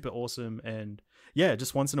super awesome. And yeah,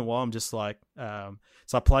 just once in a while, I'm just like, so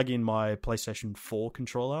I plug in my PlayStation 4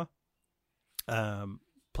 controller,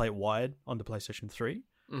 play it wired on the PlayStation 3.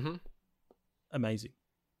 Mm-hmm. Amazing.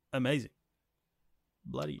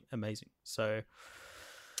 Bloody amazing. So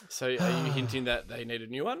are you hinting that they need a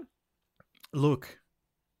new one? Look,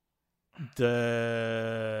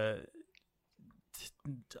 I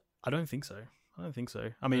don't think so.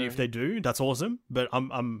 I mean, if they do, that's awesome. But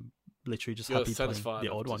I'm literally just happy playing the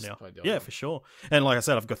old one now. Yeah, for sure. And like I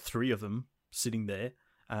said, I've got 3 of them sitting there.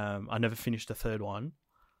 I never finished the third one.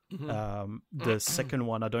 Mm-hmm. The second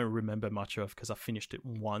one I don't remember much of because I finished it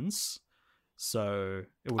once, so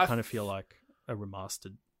it would kind of feel like a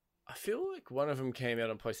remastered. I feel like one of them came out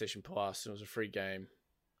on PlayStation Plus and it was a free game.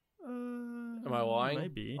 Am I lying?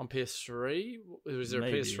 Maybe on PS3. Was there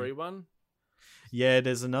a PS3 one? Yeah,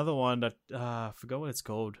 there's another one that I forgot what it's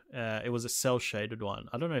called. It was a cell shaded one.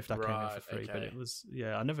 I don't know if that came out for free, but it was.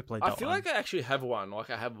 Yeah, I never played that one. I feel like I actually have one. Like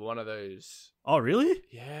I have one of those. Oh, really?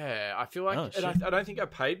 Yeah, I feel like, and I don't think I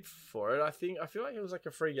paid for it. I feel like it was like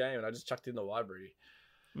a free game, and I just chucked it in the library.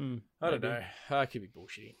 I don't know. I could be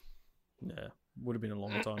bullshitting. Yeah, would have been a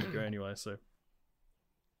long time ago anyway. So,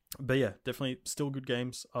 but yeah, definitely still good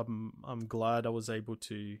games. I'm glad I was able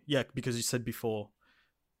to. Yeah, because you said before,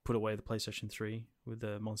 put away the PlayStation 3 with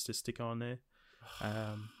the monster sticker on there.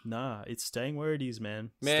 Nah, it's staying where it is,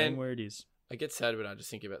 man. Staying where it is. I get sad when I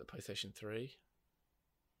just think about the PlayStation 3.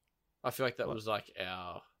 I feel like that was like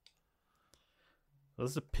our. That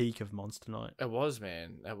was the peak of Monster Night. It was,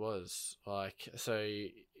 man. It was. Like, so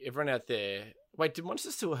everyone out there. Wait, do Monster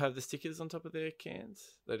still have the stickers on top of their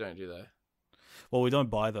cans? They don't, do they? Well, we don't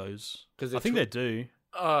buy those. I think they do.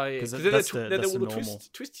 Oh, yeah. Because they're the normal.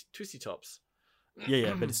 Twisty tops.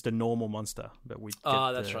 Yeah, but it's the normal Monster. But we.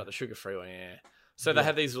 That's right. The sugar-free one, yeah. So they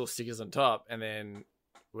had these little stickers on top, and then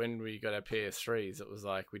when we got our PS3s, it was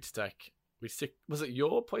like we'd stick. Was it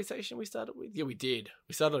your PlayStation we started with? Yeah, we did.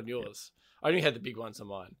 We started on yours. I only had the big ones on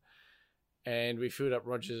mine, and we filled up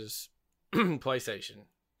Roger's PlayStation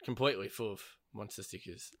completely full of monster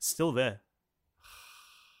stickers. Still there.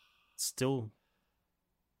 Still,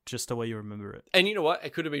 just the way you remember it. And you know what?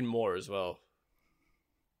 It could have been more as well.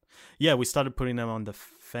 Yeah, we started putting them on the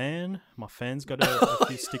fan. My fan's got a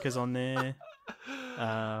few stickers on there.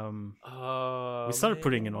 We started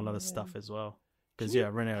putting in on other stuff as well. Because I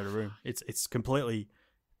ran out of room. It's completely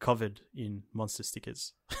covered in monster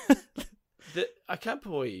stickers. I can't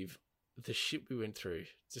believe the shit we went through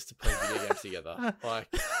just to play video games together. Like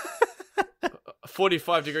a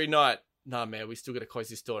 45-degree night. Nah, man, we still got to close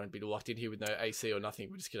this door and be locked in here with no AC or nothing.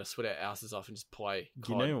 We're just gonna sweat our asses off and just play.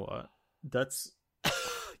 You know what?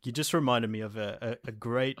 You just reminded me of a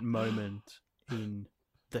great moment in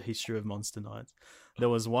the history of Monster Nights. There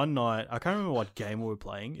was one night, I can't remember what game we were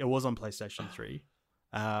playing. It was on PlayStation 3.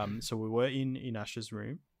 So we were in Ash's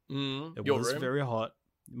room. It was very hot.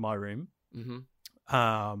 My room. Mm-hmm.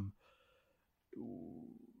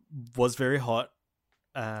 Was very hot.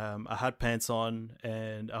 I had pants on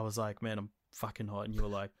and I was like, man, I'm fucking hot. And you were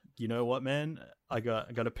like, you know what, man? I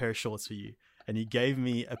got a pair of shorts for you. And he gave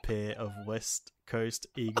me a pair of West Coast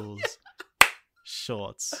Eagles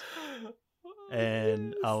shorts.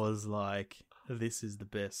 And I was like, this is the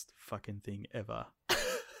best fucking thing ever.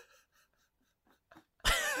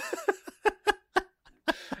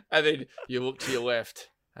 And then you look to your left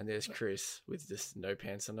and there's Chris with just no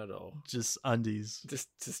pants on at all. Just undies. Just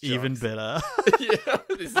even better. Yeah,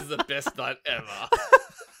 this is the best night ever.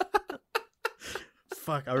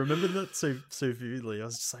 Fuck, I remember that so vividly. I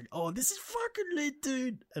was just like, oh, this is fucking lit,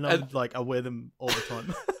 dude. And I wear them all the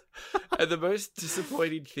time. And the most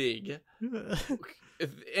disappointing thing,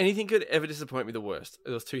 if anything could ever disappoint me the worst,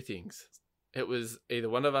 there was 2 things. It was either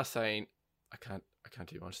one of us saying, I can't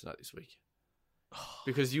do Monster Night this week.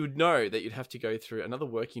 Because you would know that you'd have to go through another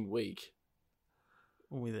working week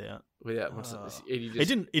without Monster Night.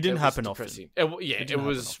 It didn't happen often. It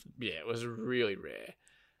was really rare.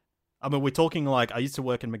 I mean, we're talking like I used to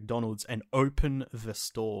work in McDonald's and open the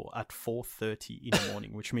store at 4:30 in the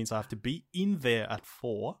morning, which means I have to be in there at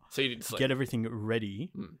 4. So you didn't sleep. Get everything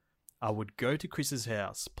ready. I would go to Chris's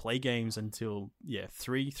house, play games until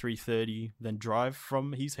 3:30, then drive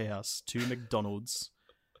from his house to McDonald's.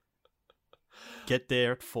 Get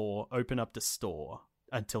there at 4, open up the store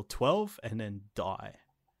until 12, and then die.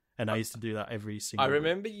 And I used to do that every single week.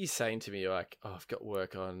 remember you saying to me, like, oh, I've got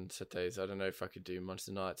work on Saturdays. I don't know if I could do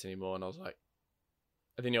Monster Nights anymore. And I was like,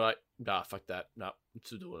 And then you're like, nah, fuck that. Nah, I'm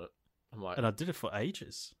still doing it. I'm like, And I did it for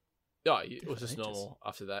ages. yeah, it was just normal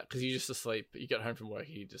after that because you're just asleep. You get home from work,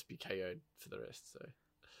 you just be KO'd for the rest. So,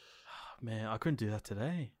 Man, I couldn't do that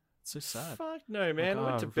today. It's so sad. fuck no, man. I Like,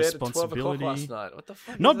 went to bed at 12 o'clock last night. What the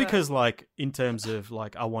fuck? Not is that? because like in terms of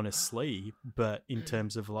like I want to sleep, but in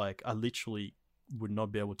terms of like I literally would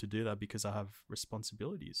not be able to do that because I have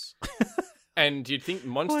responsibilities. And you'd think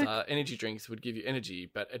Monster energy drinks would give you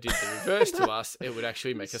energy, but it did the reverse to us. It would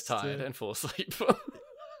actually make us tired and fall asleep.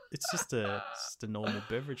 It's just a normal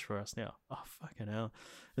beverage for us now. Oh, fucking hell.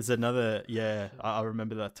 There's another, I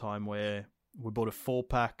remember that time where we bought a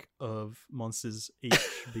 4-pack of Monsters each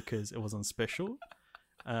because it was on special.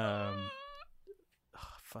 Fucking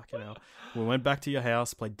hell. We went back to your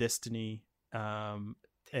house, played Destiny, and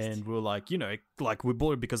we were like, like we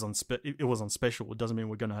bought it because it was on special. It doesn't mean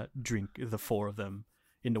we're going to drink the 4 of them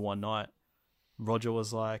into one night. Roger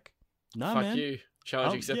was like, nah, fuck man. you.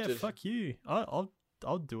 Challenge accepted. Yeah, fuck you. I'll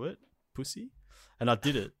do it, pussy. And I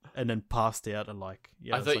did it, and then passed out at like,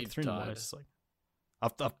 I thought like you 3 in the morning. died. It's like, I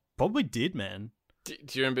probably did, man. Do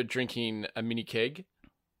you remember drinking a mini keg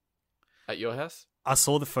at your house? I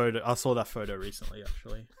saw the photo. I saw that photo recently,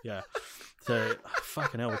 actually. Yeah. So,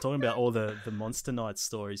 fucking hell, we're talking about all the Monster Night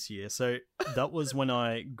stories here. So that was when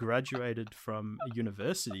I graduated from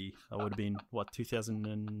university. I would have been,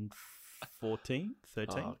 2014,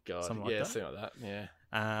 13? Oh, God. Something like that. Something like that. Yeah.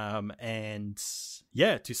 And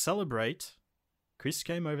yeah, to celebrate, Chris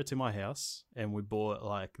came over to my house and we bought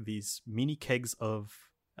like these mini kegs of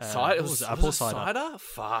cider. It was apple cider.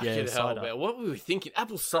 Fuck yeah, hell, cider. man. What were we thinking?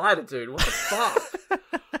 Apple cider, dude. What the fuck?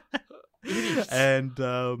 Idiots. And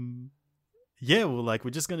yeah, we're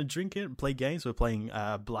just gonna drink it and play games. We're playing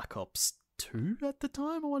Black Ops 2 at the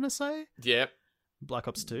time, I want to say. Yep. Black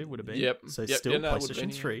Ops 2 would have been. Yep. So Yep. still Yeah, no, it would've PlayStation been,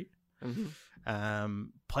 yeah. 3. Mm-hmm.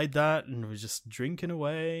 Played that and was just drinking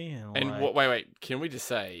away. And like, wait. Can we just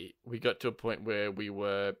say we got to a point where we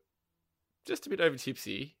were just a bit over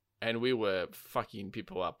tipsy and we were fucking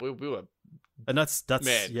people up. We were, and that's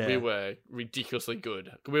man, yeah. we were ridiculously good.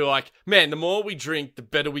 We were like, man, the more we drink, the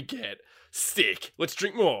better we get. Sick. Let's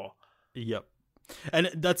drink more. Yep. And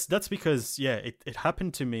that's because it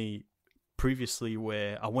happened to me previously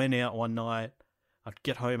where I went out one night. I'd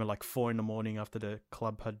get home at like 4 a.m. after the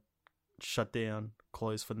club had shut down,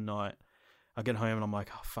 closed for the night. I get home and I'm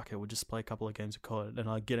like, oh, fuck it, we'll just play a couple of games of COD. And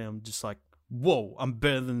I get in, I'm just like, whoa, I'm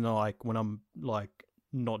better than like when I'm like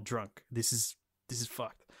not drunk. This is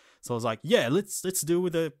fucked. So I was like, yeah, let's do it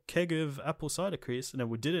with a keg of apple cider, Chris. And then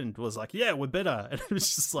we did it and it was like, yeah, we're better. And it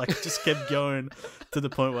was just like, it just kept going to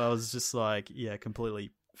the point where I was just like, yeah,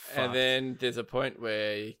 completely fucked. And then there's a point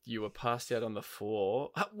where you were passed out on the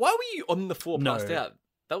floor. Why were you on the floor passed out?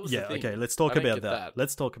 That was the thing. Okay, let's talk about that. that.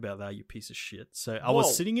 Let's talk about that, you piece of shit. So I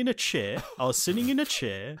was sitting in a chair. The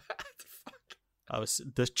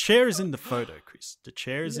chair is in the photo, Chris. The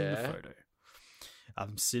chair is in the photo.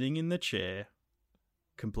 I'm sitting in the chair,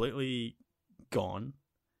 completely gone,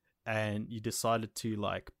 and you decided to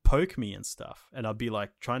like poke me and stuff. And I'd be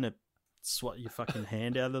like trying to swat your fucking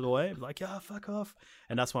hand out of the way. Like, yeah, fuck off.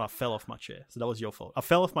 And that's when I fell off my chair. So that was your fault. I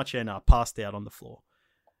fell off my chair and I passed out on the floor.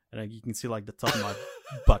 And you can see like the top of my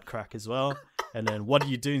butt crack as well. And then what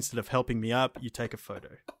do? Instead of helping me up, you take a photo.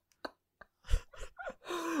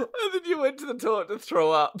 And then you went to the toilet to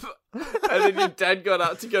throw up. And then your dad got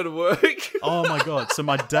up to go to work. Oh my God. So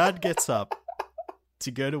my dad gets up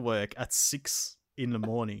to go to work at 6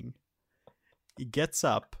 a.m. He gets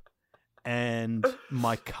up and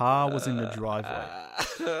my car was in the driveway.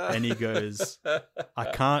 And he goes,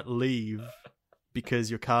 I can't leave because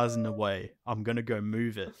your car's in the way. I'm going to go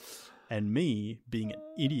move it. And me, being an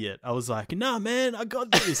idiot, I was like, nah, man, I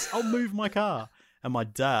got this. I'll move my car. And my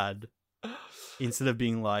dad, instead of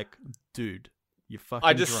being like, dude, you're fucking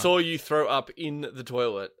I just drunk. saw you throw up in the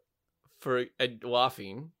toilet and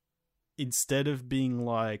laughing. Instead of being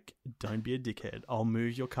like, don't be a dickhead, I'll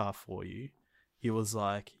move your car for you. He was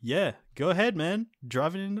like, yeah, go ahead, man.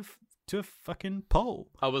 Drive it into a fucking pole.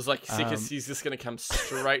 I was like, sick as he's just going to come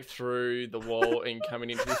straight through the wall and coming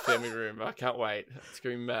into his family room. I can't wait. It's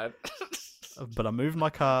going to be mad. But I moved my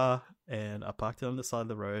car and I parked it on the side of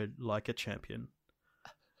the road like a champion.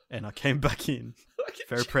 And I came back in,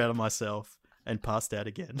 very proud of myself, and passed out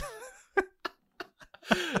again.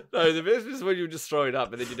 No, the best is when you were just throwing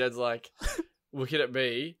up and then your dad's like looking at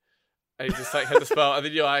me and he just like had the spell and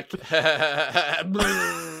then you're like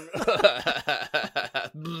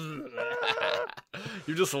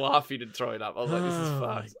you're just laughing and throwing up. I was like, this is fun. Oh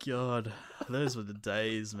my God. those were the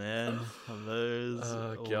days, man. Those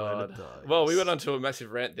Oh were god. the days. Well, we went on to a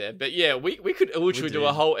massive rant there, but yeah, we could literally do a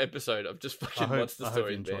did. whole episode of just I fucking hope monster you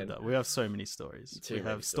stories, enjoyed man. that. We have so many stories. Too We many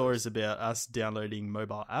have stories. stories about us downloading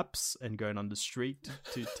mobile apps and going on the street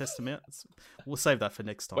to test them out. We'll save that for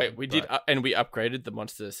next time. Wait, we did, but- and we upgraded the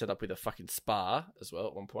monster setup with a fucking spa as well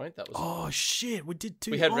at one point. That was Oh shit, we did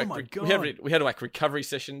too. we had oh rec- my god. we had like recovery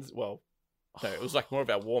sessions. Well, no, it was like more of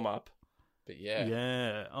our warm up. But yeah.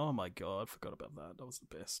 Yeah. Oh my god, forgot about that. That was the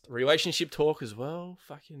best. Relationship talk as well.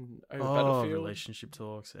 Fucking over Oh, Battlefield. relationship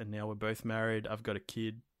talks, and now we're both married. I've got a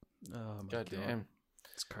kid. Oh my God damn.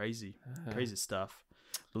 it's crazy, crazy stuff.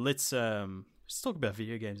 But let's talk about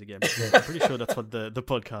video games again. Because I'm pretty sure that's what the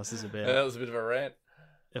podcast is about. Yeah, that was a bit of a rant.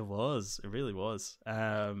 It was. It really was.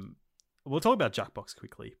 We'll talk about Jackbox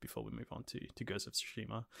quickly before we move on to Ghost of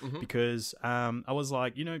Tsushima. Mhm. Because I was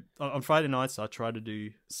like, on Friday nights, I try to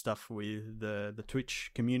do stuff with the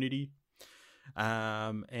Twitch community.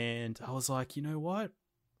 And I was like, you know what?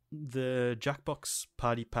 The Jackbox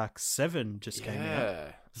Party Pack 7 just came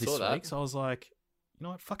out this week. So I was like, you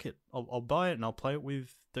know what? Fuck it. I'll buy it and I'll play it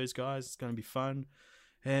with those guys. It's going to be fun.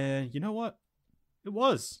 And you know what? It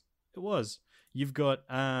was. You've got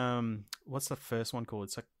what's the first one called?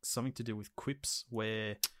 It's like something to do with quips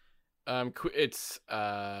where It's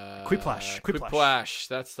Quiplash. Quiplash.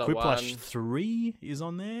 That's the Quiplash one. 3 is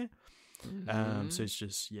on there. Mhm. So it's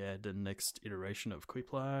just the next iteration of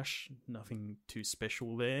Quiplash. Nothing too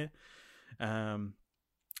special there.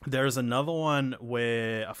 There is another one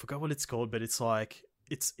where I forgot what it's called, but it's like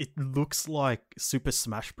it looks like Super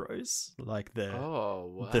Smash Bros. Like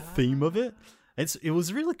the theme of it. It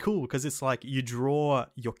was really cool because it's like you draw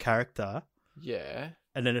your character, Yeah.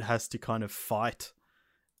 and then it has to kind of fight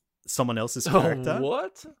someone else's character. Oh,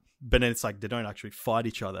 what? But then it's like they don't actually fight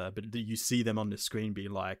each other, but you see them on the screen be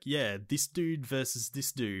like, yeah, this dude versus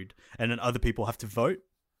this dude. And then other people have to vote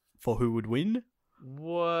for who would win.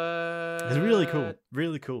 What? It's really cool.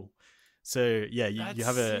 Really cool. So, yeah, you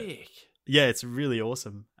have sick. Yeah, it's really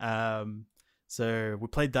awesome. So we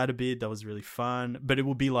played that a bit. That was really fun. But it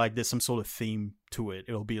will be like there's some sort of theme to it.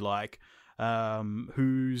 It'll be like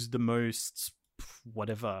who's the most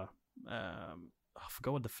whatever. I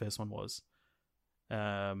forgot what the first one was.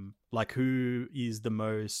 Like who is the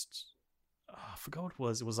most I forgot what it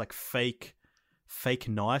was. It was like fake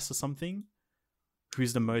nice or something.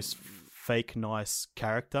 Who's the most fake nice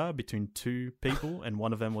character between two people, and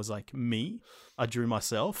one of them was like me. I drew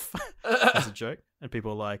myself as a joke, and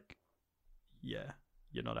people were like, yeah,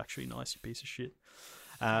 you're not actually nice, you piece of shit.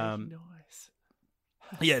 Nice.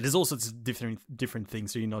 Yeah, there's all sorts of different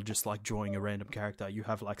things. So you're not just like drawing a random character. You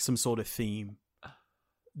have like some sort of theme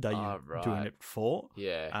that you're doing it for.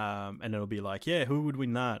 Yeah. And it'll be like, yeah, who would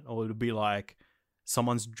win that? Or it'll be like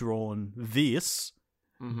someone's drawn this,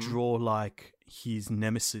 draw like his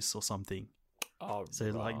nemesis or something. Oh, so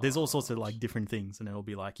like there's all sorts of like different things, and it'll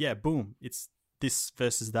be like, yeah, boom, it's this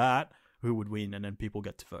versus that. Who would win? And then people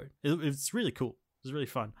get to vote. It's really cool. It's really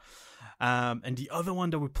fun. And the other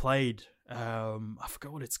one that we played, I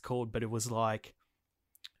forgot what it's called, but it was like,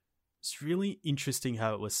 it's really interesting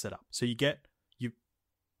how it was set up. So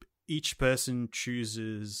each person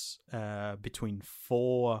chooses between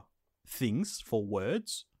 4 things, 4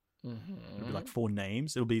 words. It'll be like 4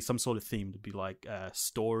 names. It'll be some sort of theme. It'll be like a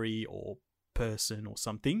story or person or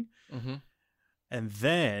something. And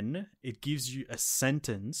then it gives you a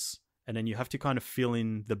sentence, and then you have to kind of fill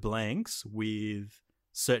in the blanks with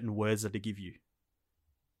certain words that they give you.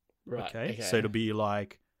 Right. Okay. So it'll be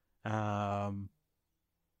like, for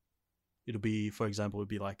example, it'll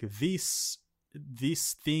be like this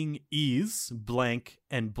thing is blank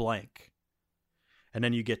and blank. And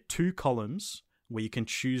then you get 2 columns where you can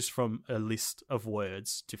choose from a list of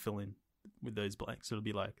words to fill in with those blanks. It'll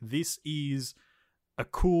be like, this is a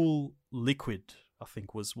cool liquid, I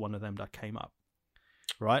think was one of them that came up.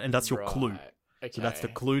 Right? And that's your clue. Okay. So that's the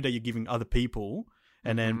clue that you're giving other people.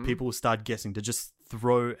 And then people will start guessing. They just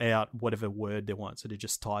throw out whatever word they want. So they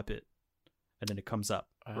just type it. And then it comes up.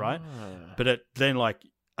 Right? But then like,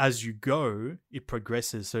 as you go, it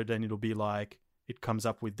progresses. So then it'll be like, it comes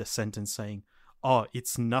up with the sentence saying, oh,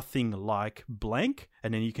 it's nothing like blank.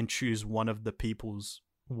 And then you can choose one of the people's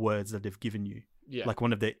words that they've given you. Yeah. Like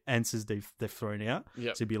one of the answers they've thrown out.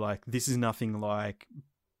 Yep. So it'd be like, this is nothing like,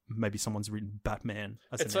 maybe someone's written Batman.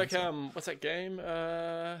 It's like, what's that game?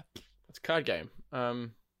 It's a card game.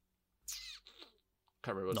 Can't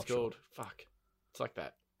remember what it's called. Sure. Fuck. It's like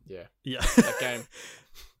that. Yeah. Yeah. That game.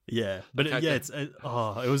 Yeah, but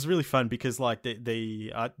it was really fun because like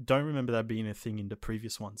they I don't remember that being a thing in the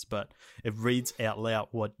previous ones, but it reads out loud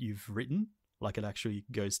what you've written, like it actually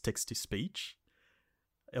goes text to speech.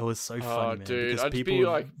 It was so Oh, funny, man. dude, because I'd people be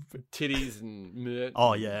like titties and.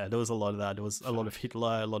 Oh yeah, there was a lot of that. There was a lot of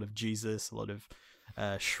Hitler, a lot of Jesus, a lot of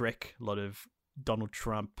Shrek, a lot of Donald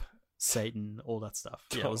Trump, Satan, all that stuff.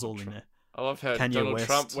 Yeah, it was all in there. I love how Kanye Donald West.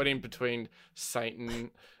 Trump went in between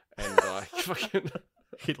Satan and like fucking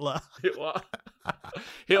Hitler.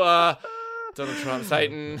 Hitler, Donald Trump,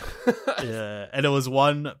 Satan. Yeah, and there was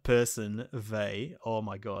one person, oh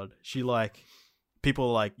my god, she like, people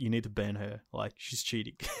were like, you need to ban her, like she's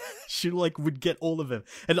cheating. She like would get all of them,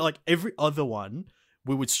 and like every other one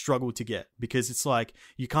we would struggle to get, because it's like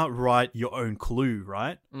you can't write your own clue,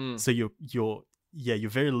 right? So you're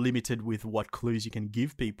very limited with what clues you can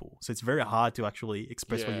give people, so it's very hard to actually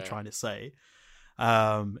express what you're trying to say.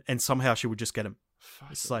 And somehow she would just get them.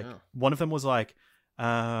 It's like one of them was like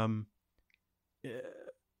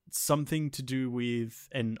something to do with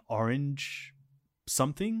an orange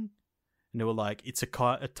something, and they were like, it's a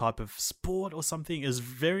type of sport or something. It was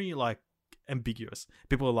very like ambiguous.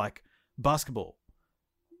 People were like basketball,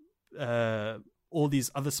 all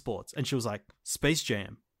these other sports, and she was like Space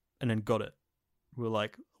Jam, and then got it. We were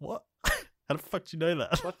like, what? How the fuck do you know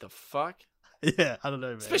that? What the fuck? Yeah, I don't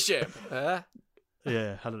know, man. Space Jam.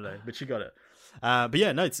 Yeah, I don't know, but she got it. But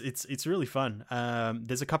yeah, no, it's really fun.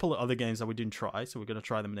 There's a couple of other games that we didn't try, so we're gonna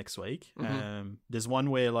try them next week. There's one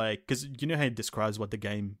where like, because you know how it describes what the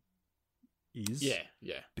game is,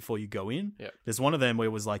 before you go in. Yeah. There's one of them where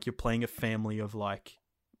it was like you're playing a family of like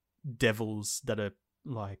devils that are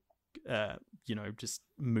like, just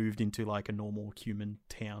moved into like a normal human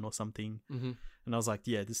town or something. And I was like,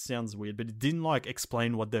 yeah, this sounds weird, but it didn't like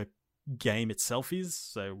explain what the game itself is,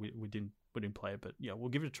 so we didn't play it. But yeah, we'll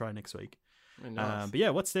give it a try next week. Nice. But yeah,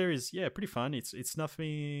 what's there is pretty fun. It's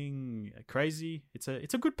nothing crazy. It's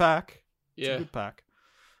a good pack. It's a good pack.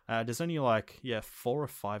 There's only like 4 or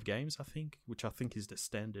 5 games, I think, which I think is the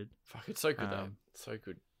standard. Fuck, it's so good though. So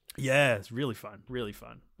good. Yeah, it's really fun. Really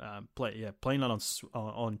fun. Playing that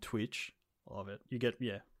on Twitch. Love it. You get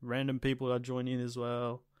random people that join in as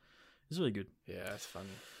well. It's really good. Yeah, it's funny.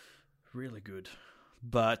 Really good.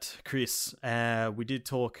 But Chris, we did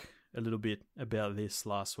talk a little bit about this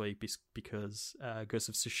last week because Ghost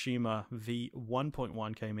of Tsushima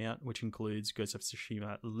V1.1 came out, which includes Ghost of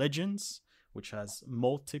Tsushima Legends, which has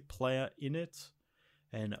multiplayer in it.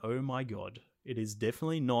 And oh my god, it is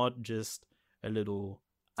definitely not just a little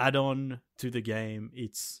add-on to the game.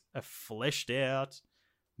 It's a fleshed out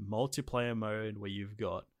multiplayer mode where you've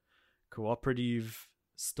got cooperative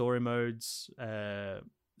story modes,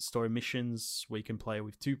 story missions where you can play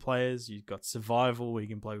with 2 players. You've got survival where you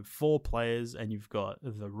can play with 4 players, and you've got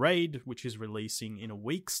the raid, which is releasing in a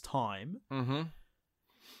week's time,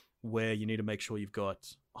 where you need to make sure you've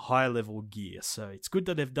got high level gear. So it's good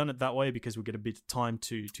that they've done it that way, because we get a bit of time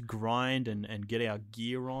to grind and get our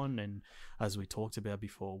gear on. And as we talked about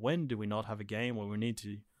before, when do we not have a game where we need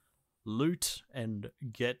to loot and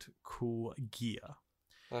get cool gear?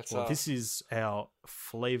 This is our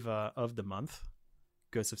flavor of the month,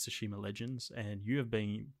 Ghost of Tsushima Legends, and you have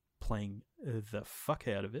been playing the fuck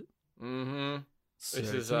out of it. So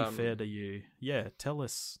this is fair to you. Yeah, tell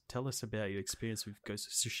us about your experience with Ghost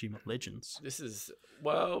of Tsushima Legends. This is,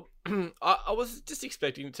 well, I was just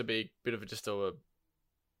expecting it to be a bit of just a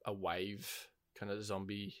wave kind of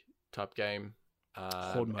zombie type game.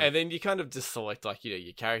 And then you kind of just select like, your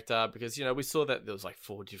character, because, we saw that there was like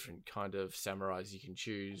 4 different kind of samurais you can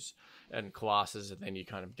choose and classes, and then you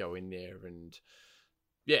kind of go in there and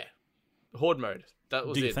horde mode. That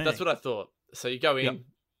was it. That's what I thought. So you go in,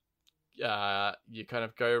 you kind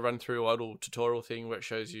of go run through a little tutorial thing where it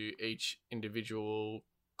shows you each individual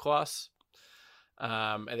class.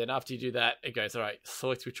 And then after you do that, it goes, all right,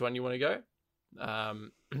 select which one you want to go.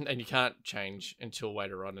 And you can't change until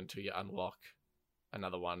later on, until you unlock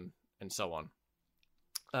another one, and so on.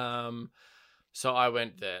 So I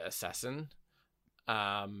went the assassin,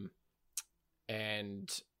 and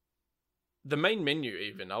the main menu,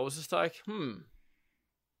 even I was just like,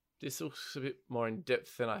 this looks a bit more in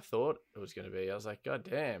depth than I thought it was going to be. I was like, god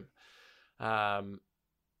damn,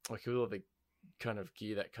 like all the kind of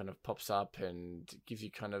gear that kind of pops up and gives you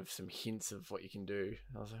kind of some hints of what you can do.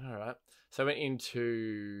 I was like, all right. So I went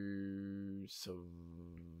into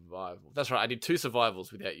survival. That's right. I did 2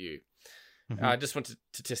 survivals without you. I just wanted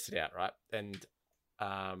to test it out, right? And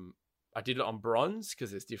I did it on bronze,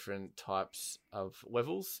 because there's different types of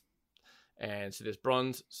levels. And so there's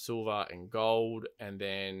bronze, silver, and gold. And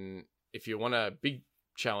then if you want a big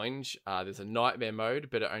challenge, there's a nightmare mode,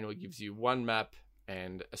 but it only gives you 1 map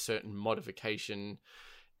and a certain modification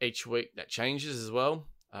each week that changes as well.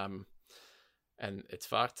 And it's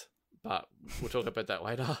fucked, but we'll talk about that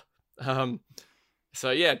later.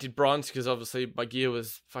 So yeah, I did bronze because obviously my gear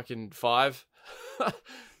was fucking 5,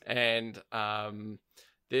 and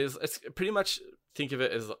it's pretty much think of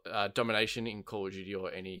it as domination in Call of Duty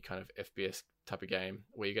or any kind of FPS type of game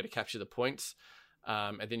where you got to capture the points,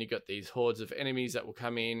 and then you got these hordes of enemies that will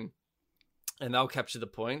come in, and they'll capture the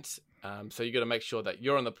points. So you got to make sure that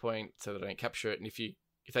you're on the point so they don't capture it, and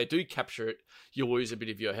if they do capture it, you'll lose a bit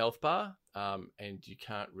of your health bar, and you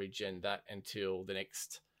can't regen that until the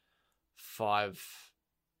next 5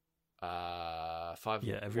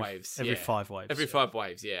 waves. Every 5 waves. Every 5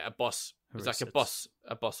 waves, yeah. A boss. It's like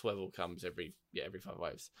a boss level comes every 5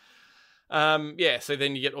 waves. So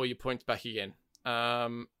then you get all your points back again.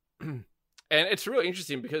 And it's really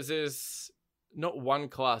interesting because there's not one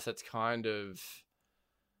class that's kind of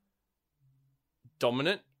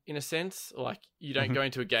dominant in a sense. Like you don't go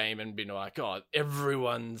into a game and be like, oh,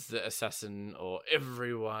 everyone's the assassin or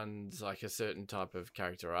everyone's like a certain type of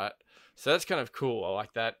character, right? So that's kind of cool. I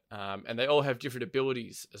like that. And they all have different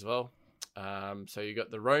abilities as well. So you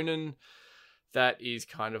got the Ronin, that is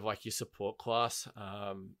kind of like your support class,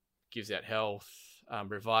 gives out health,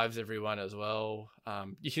 revives everyone as well.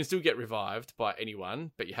 You can still get revived by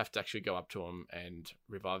anyone, but you have to actually go up to them and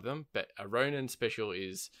revive them. But a Ronin special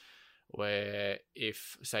is where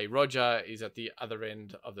if, say, Roger is at the other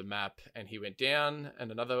end of the map and he went down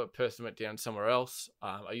and another person went down somewhere else,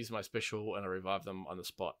 I use my special and I revive them on the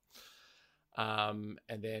spot. And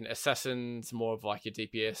then Assassin's more of like a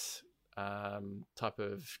DPS type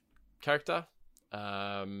of character.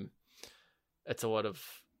 It's a lot of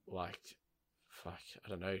like, I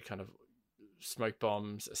don't know, kind of smoke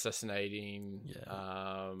bombs, assassinating.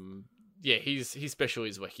 His special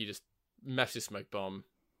is like he just massive smoke bomb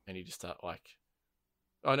and he just start like,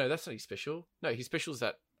 oh no, that's not his special. No, his special is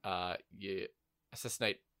that you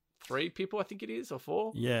assassinate 3 people, I think it is, or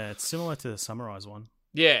 4. Yeah, it's similar to the Samurai's one.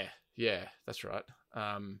 Yeah, that's right.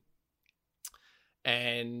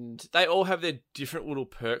 And they all have their different little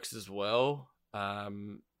perks as well.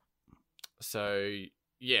 So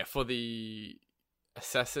yeah, for the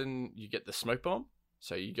assassin, you get the smoke bomb,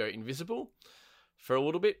 so you go invisible for a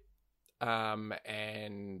little bit.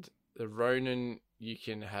 And the Ronin, you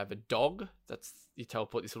can have a dog. You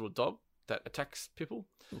teleport this little dog that attacks people.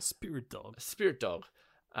 Little spirit dog. A spirit dog.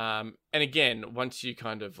 And again, once you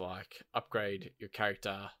kind of like upgrade your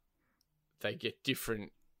character, they get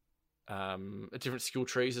different skill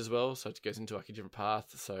trees as well. So it goes into like a different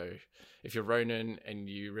path. So if you're Ronin and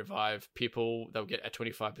you revive people, they'll get a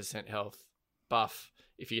 25% health buff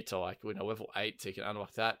if you get to like level 8, so you can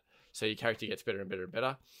unlock that. So your character gets better and better and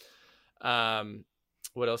better.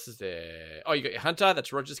 What else is there? Oh, you got your Hunter.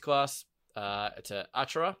 That's Roger's class. It's an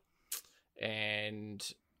Archer, and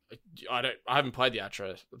I haven't played the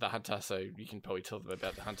Hunter, so you can probably tell them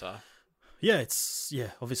about the Hunter. Yeah, it's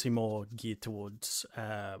obviously more geared towards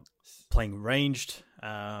playing ranged.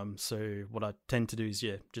 So what I tend to do is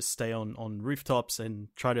just stay on rooftops and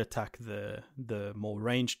try to attack the more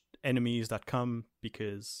ranged enemies that come,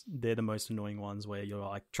 because they're the most annoying ones where you're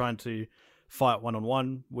like trying to fight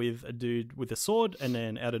one-on-one with a dude with a sword, and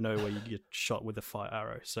then out of nowhere you get shot with a fire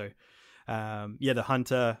arrow. So the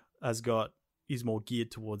Hunter is more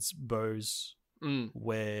geared towards bows,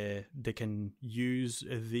 where they can use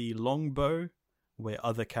the long bow where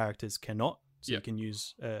other characters cannot. So you can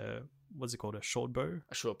use what's it called, a short bow?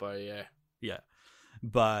 A short bow, yeah.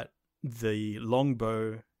 But the long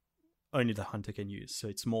bow only the Hunter can use, so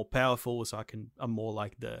it's more powerful. So I'm more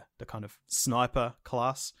like the kind of sniper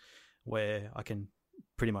class, where I can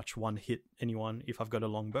pretty much one hit anyone if I've got a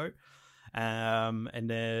long bow. And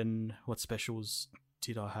then what specials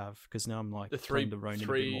did I have? Because now I'm like the three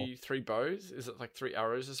bows. Is it like 3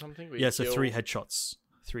 arrows or something? So 3 headshots.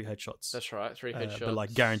 3 headshots. That's right, 3 headshots. But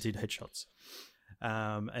like guaranteed headshots.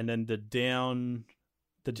 And then the down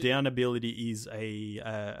ability is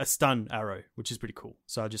a stun arrow, which is pretty cool.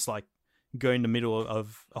 So I just like go in the middle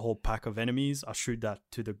of a whole pack of enemies. I shoot that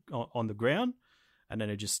on the ground, and then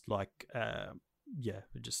it just like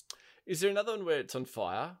it just. Is there another one where it's on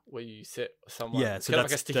fire, where you set someone? Yeah, so kind of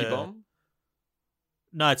like a sticky bomb.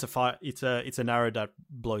 No, it's a fire. It's an arrow that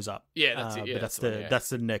blows up. Yeah, that's it. Yeah, but that's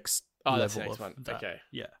the next. Oh, level that's the next one. That. Okay.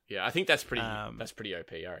 Yeah. I think that's pretty. That's pretty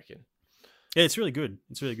OP, I reckon. Yeah, it's really good.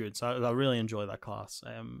 So I really enjoy that class.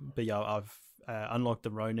 But yeah, I've unlocked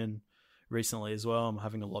the Ronin recently as well. I'm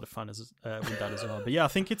having a lot of fun with that as well. But yeah, I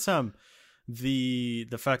think it's the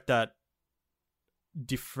fact that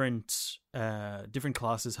different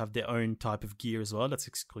classes have their own type of gear as well that's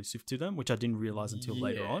exclusive to them, which I didn't realize until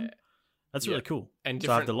later on. That's really cool. And so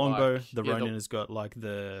I have the longbow, the Ronin has got like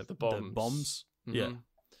the bombs. Mm-hmm. Yeah,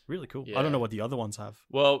 really cool. I don't know what the other ones have.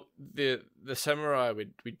 Well, the samurai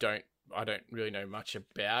we don't I don't really know much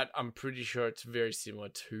about. I'm pretty sure it's very similar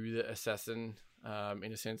to the assassin,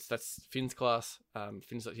 in a sense. That's Finn's class.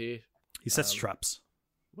 Finn's not here. He sets traps.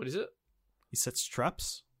 What is it? He sets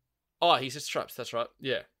traps. Oh, he sets traps. That's right.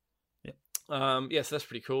 Yeah. Yeah, so that's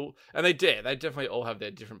pretty cool. And they definitely all have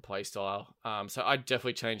their different play style. So I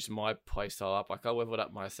definitely changed my play style up. Like I leveled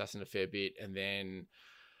up my assassin a fair bit, and then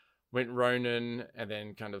went Ronin, and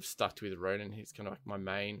then kind of stuck with Ronin. He's kind of like my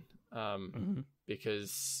main,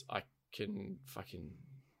 because I can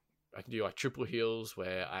do like triple heals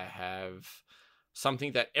where I have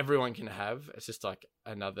something that everyone can have. It's just like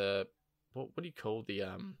another, what do you call the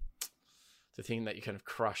thing that you kind of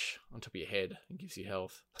crush on top of your head and gives you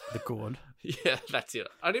health? The gourd. Yeah, that's it.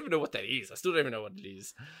 I don't even know what that is. I still don't even know what it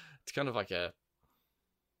is. It's kind of like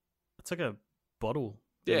it's like a bottle.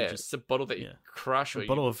 Yeah, it's a bottle that you crush. A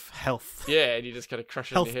bottle of health. Yeah, and you just kind of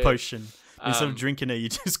crush it on your head. Health potion. Instead of drinking it, you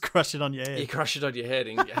just crush it on your head. You crush it on your head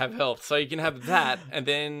and have health. So you can have that, and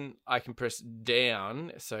then I can press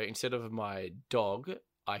down. So instead of my dog,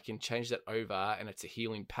 I can change that over, and it's a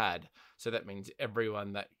healing pad. So that means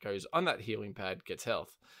everyone that goes on that healing pad gets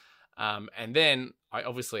health. And then I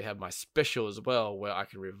obviously have my special as well, where I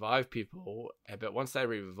can revive people. But once they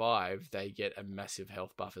revive, they get a massive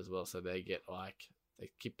health buff as well. So they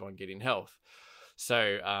keep on getting health.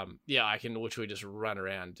 So I can literally just run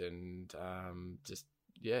around and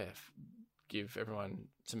give everyone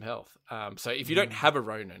some health. So if you don't have a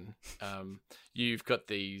Ronin, you've got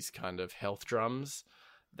these kind of health drums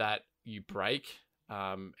that you break,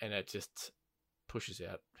 and it just pushes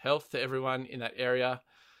out health to everyone in that area.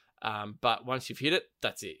 But once you've hit it,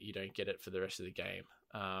 that's it. You don't get it for the rest of the game.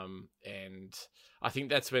 And I think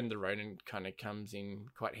that's when the Ronin kind of comes in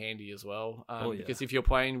quite handy as well. Because if you're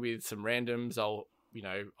playing with some randoms, I'll,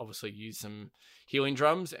 obviously use some healing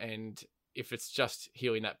drums. And if it's just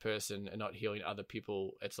healing that person and not healing other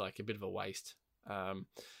people, it's like a bit of a waste.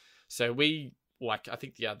 So I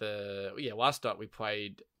think last night we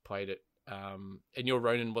played it, and your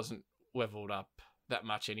Ronin wasn't leveled up that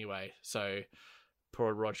much anyway. So poor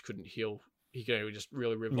old Rog couldn't heal. He could only just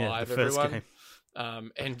really revive everyone.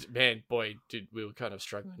 Game. And man, boy, we were kind of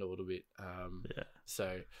struggling a little bit.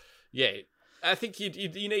 So yeah, I think you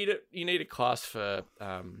need it. You need a class for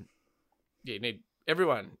you need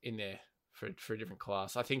everyone in there for a different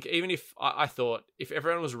class. I think even if I thought if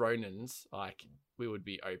everyone was Ronins, like we would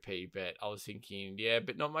be OP. But I was thinking,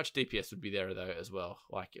 but not much DPS would be there though as well.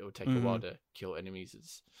 Like it would take a while to kill enemies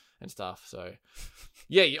and stuff. So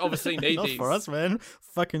yeah, you obviously need not these. For us, man.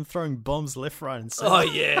 Fucking throwing bombs left, right, and center. Oh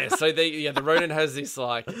yeah. So the Ronin has this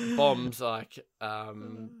like bombs, like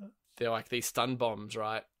they're like these stun bombs,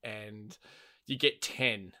 right? And you get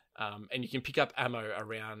 10, and you can pick up ammo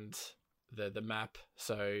around the map.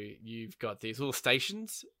 So you've got these little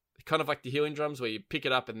stations, kind of like the healing drums, where you pick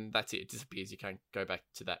it up and that's it. It disappears. You can't go back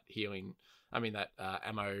to that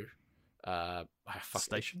ammo.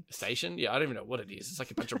 Station. Yeah, I don't even know what it is. It's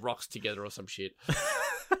like a bunch of rocks together or some shit.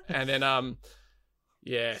 And then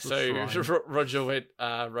so Roger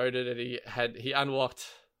wrote it, and he unlocked.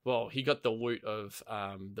 Well, he got the loot of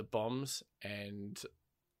the bombs, and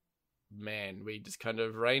man, we just kind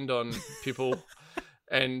of rained on people.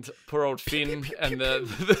 And poor old Finn and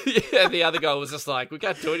the other guy was just like, we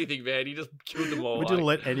can't do anything, man. He just killed them all. We didn't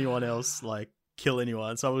let anyone else kill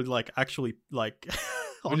anyone, so I would actually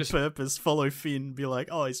on purpose follow Finn, be like,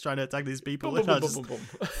 oh, he's trying to attack these people, and I just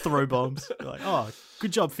throw bombs. Be like, oh,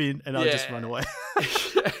 good job, Finn, and I'll just run away.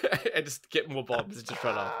 And just get more bombs and just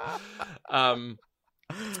run off.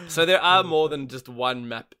 So there are more than just one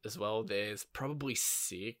map as well. There's probably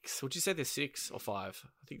 6. Would you say there's 6 or 5? I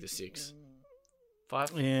think there's 6.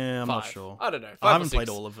 5? Yeah, I'm not sure. I don't know. I haven't played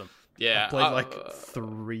all of them. Yeah, I played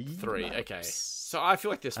 3. 3. maps. Okay. So I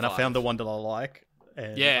feel like there's 5. And I found the one that I like.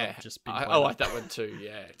 And yeah, I like that one too.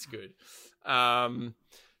 Yeah, it's good.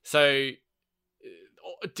 So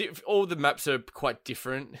all the maps are quite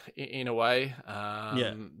different in a way.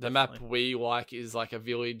 The map we like is like a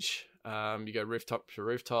village. You go rooftop to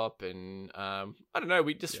rooftop, and I don't know.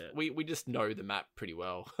 We just know the map pretty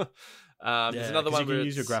well. There's another one you can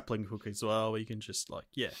use your grappling hook as well, where you can just like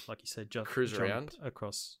you said, cruise around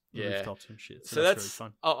across rooftops and shit. So that's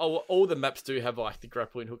really fun. All the maps do have like the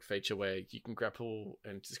grappling hook feature, where you can grapple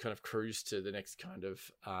and just kind of cruise to the next kind of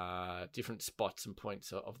different spots and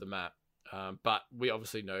points of the map. But we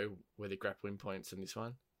obviously know where the grappling points in this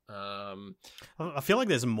one. I feel like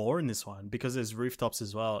there's more in this one because there's rooftops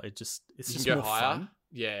as well. It's just more higher. Fun.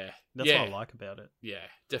 Yeah, that's what I like about it. Yeah,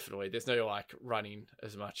 definitely. There's no like running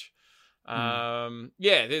as much.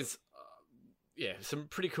 There's some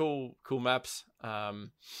pretty cool maps.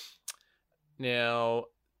 Now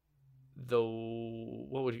the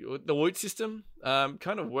loot system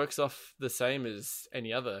kind of works off the same as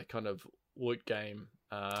any other kind of loot game.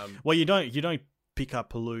 Well, you don't pick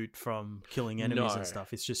up loot from killing enemies No. and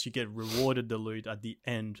stuff. It's just you get rewarded the loot at the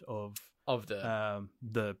end of the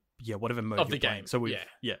whatever mode of the you're playing. game. So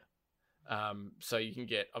So you can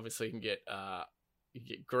get you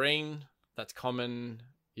get green. That's common.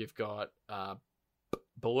 You've got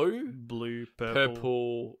blue,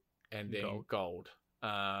 purple, and then gold.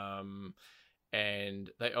 And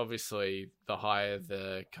they obviously, the higher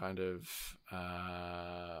the kind of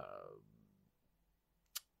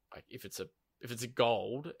like if it's a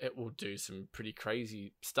gold, it will do some pretty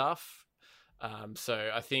crazy stuff.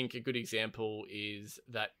 So I think a good example is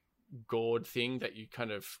that gourd thing that you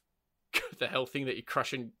kind of the health thing that you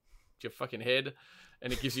crush in your fucking head,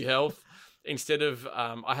 and it gives you health. Instead of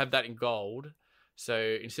I have that in gold,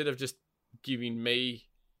 so instead of just giving me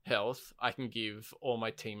health, I can give all my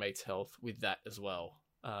teammates health with that as well.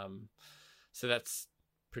 So that's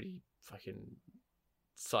pretty fucking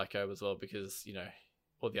psycho as well, because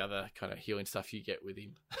all the other kind of healing stuff you get with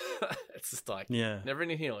him, it's just like never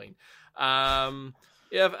any healing. I've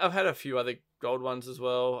had a few other gold ones as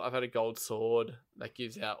well. I've had a gold sword that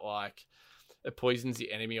gives out like it poisons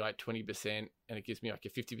the enemy like 20%, and it gives me like a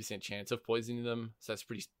 50% chance of poisoning them. So that's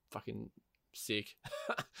pretty fucking sick,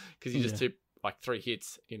 because you just do like 3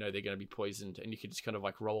 hits, they're going to be poisoned, and you can just kind of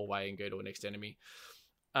like roll away and go to a next enemy.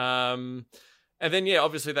 And then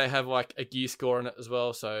obviously they have like a gear score on it as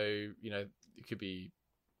well. So it could be,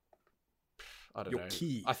 I don't know.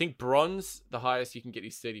 Key. I think bronze, the highest you can get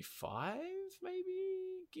is 35, maybe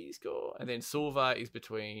gear score, and then silver is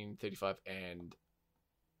between 35 and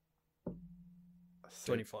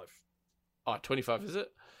 25. Oh, 25 is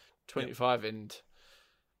it? 25 and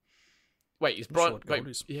wait, is bronze? Gold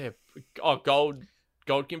is. Yeah. Oh, gold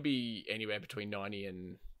can be anywhere between 90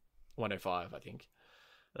 and 105, I think.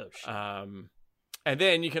 Oh shit. And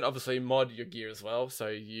then you can obviously mod your gear as well.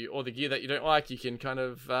 So all the gear that you don't like, you can kind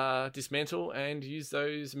of dismantle and use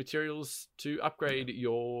those materials to upgrade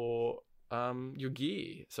your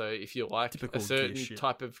gear. So if you like Typical a certain gear shit.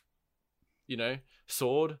 type of,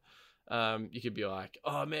 sword, you could be like,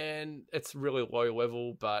 oh man, it's really low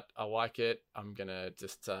level, but I like it. I'm gonna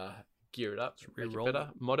just gear it up, make it better,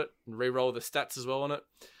 mod it, and re-roll the stats as well on it.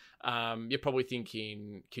 You're probably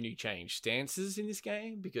thinking, can you change stances in this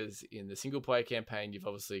game? Because in the single player campaign, you've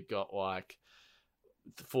obviously got like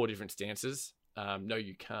 4 different stances. No,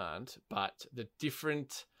 you can't. But the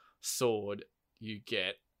different sword you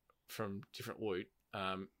get from different loot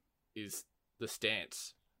is the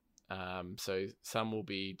stance. So some will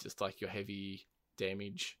be just like your heavy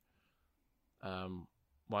damage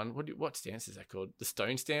one. What stance is that called? The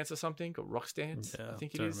stone stance or something? Or rock stance? Yeah, I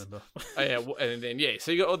think it don't is. remember. Oh, yeah, and then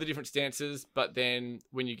so you got all the different stances, but then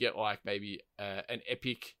when you get like maybe an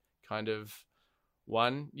epic kind of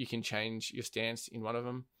one, you can change your stance in one of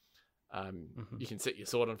them. You can set your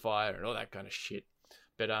sword on fire and all that kind of shit.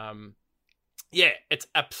 But it's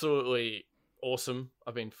absolutely awesome.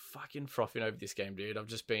 I've been fucking frothing over this game, dude. I've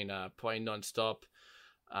just been playing non-stop.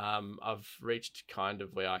 I've reached kind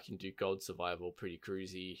of where I can do gold survival pretty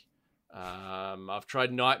cruisy. I've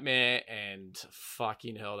tried Nightmare, and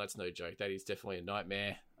fucking hell, that's no joke. That is definitely a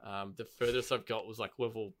nightmare. The furthest I've got was like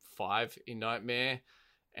level 5 in Nightmare,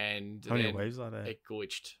 and how many waves are there? It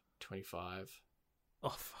glitched 25.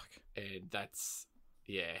 Oh fuck! And that's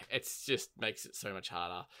it's just makes it so much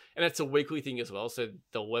harder. And it's a weekly thing as well, so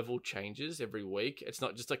the level changes every week. It's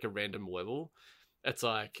not just like a random level. It's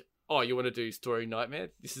like, oh, you want to do Story Nightmare?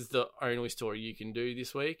 This is the only story you can do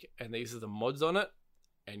this week, and these are the mods on it,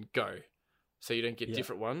 and go. So you don't get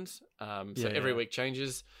different ones. So every week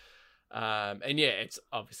changes. And it's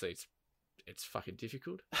obviously it's fucking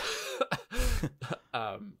difficult.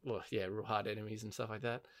 Real hard enemies and stuff like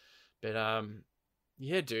that. But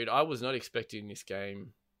dude, I was not expecting this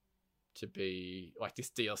game to be like this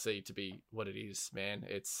DLC to be what it is, man.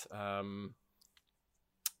 It's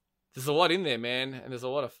there's a lot in there, man, and there's a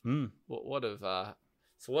lot of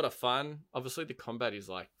it's a lot of fun. Obviously, the combat is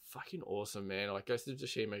like fucking awesome, man. Like Ghost of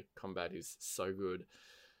Tsushima combat is so good,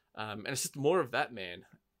 and it's just more of that, man,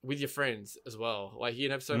 with your friends as well. Like you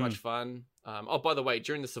can have so much fun. By the way,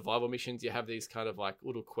 during the survival missions, you have these kind of like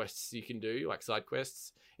little quests you can do, like side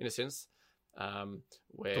quests in a sense.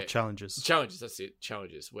 Where the challenges, that's it,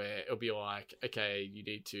 challenges, where it'll be like, okay, you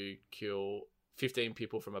need to kill 15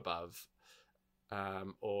 people from above,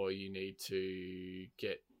 or you need to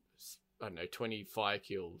get, I don't know, 20 fire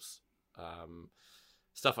kills,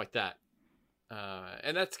 stuff like that.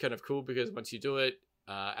 And that's kind of cool because once you do it,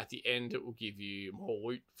 at the end, it will give you more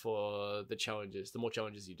loot for the challenges. The more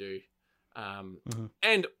challenges you do,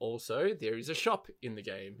 And also there is a shop in the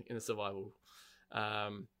game, in the survival.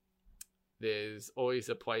 There's always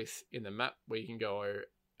a place in the map where you can go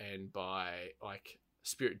and buy like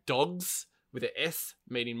spirit dogs with an S,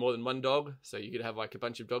 meaning more than one dog. So you could have like a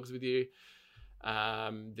bunch of dogs with you.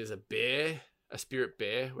 There's a bear, a spirit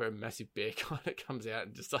bear, where a massive bear kind of comes out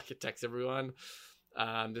and just like attacks everyone.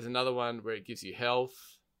 There's another one where it gives you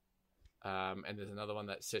health. And there's another one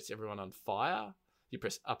that sets everyone on fire. You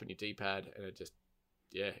press up on your D-pad and it just,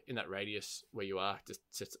 in that radius where you are, just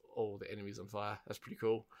sets all the enemies on fire. That's pretty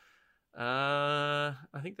cool. I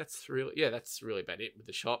think that's really about it with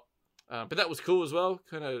the shop. But that was cool as well.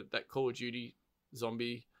 Kind of that Call of Duty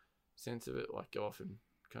zombie sense of it, like go off and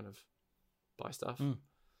kind of buy stuff.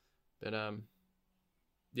 But I'm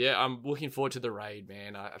looking forward to the raid,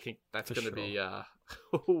 man. I think that's going to be it's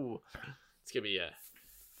going to be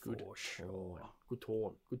good. For sure. Good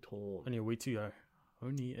torn. Only a week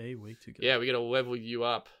to go. Yeah, we got to level you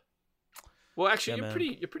up. Well, actually,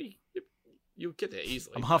 you'll get there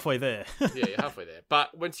easily. I'm halfway there. Yeah, you're halfway there.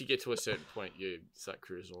 But once you get to a certain point, you start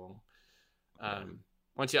cruising along.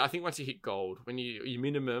 Once you hit gold, when your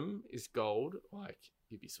minimum is gold, like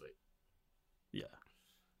you'd be sweet. Yeah,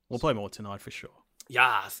 we'll play more tonight for sure.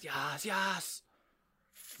 Yes.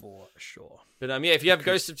 For sure. But if you have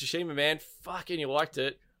Ghost of Tsushima, man, fucking you liked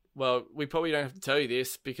it. Well, we probably don't have to tell you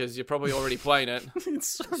this because you're probably already playing it. It's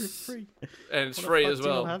so free, and it's free as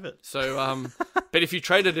well. Have it? So, but if you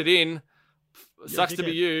traded it in, sucks to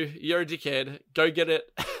be you. You're a dickhead. Go get it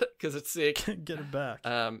because it's sick. Get it back.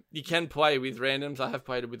 You can play with randoms. I have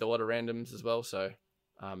played it with a lot of randoms as well. So,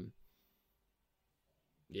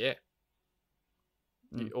 yeah,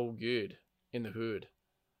 all good in the hood.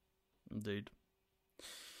 Indeed,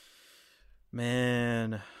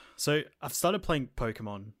 man. So I've started playing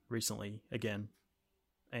Pokemon recently again,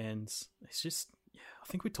 and it's just I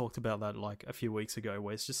think we talked about that like a few weeks ago,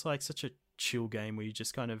 where it's just like such a chill game where you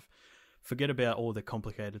just kind of forget about all the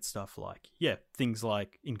complicated stuff, like things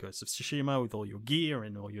like in Ghost of Tsushima with all your gear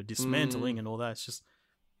and all your dismantling and all that. It's just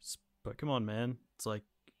Pokemon, man. It's like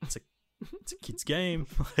it's a kid's game.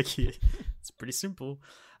 Like it's pretty simple.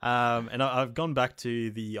 And I've gone back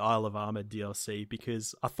to the Isle of Armor DLC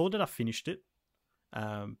because I thought that I finished it,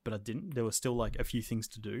 but I didn't. There was still like a few things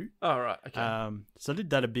to do. Oh right, okay. So I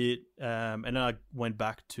did that a bit, and then I went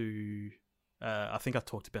back to. I think I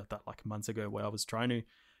talked about that like months ago, where I was trying to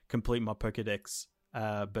complete my Pokédex,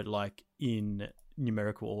 but like in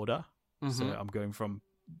numerical order. So I'm going from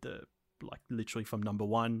literally from number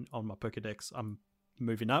 1 on my Pokédex. I'm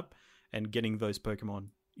moving up and getting those Pokemon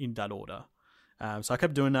in that order. So I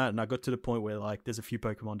kept doing that, and I got to the point where like there's a few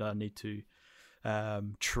Pokemon that I need to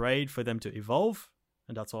trade for them to evolve,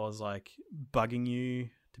 and that's why I was like bugging you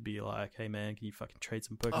to be like, hey man, can you fucking trade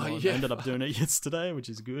some Pokemon? I ended up doing it yesterday, which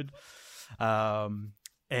is good.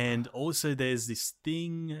 And also there's this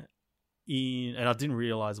thing and I didn't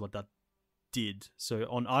realize what that did. So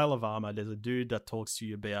on Isle of Armor, there's a dude that talks to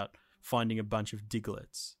you about finding a bunch of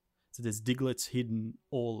Digletts. So there's Digletts hidden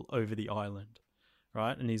all over the island,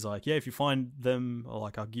 right? And he's like, yeah, if you find them,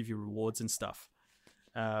 like I'll give you rewards and stuff.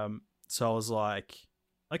 So I was like,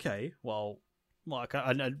 okay, well, like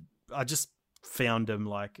I just found them,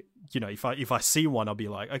 like, you know, if I see one, I'll be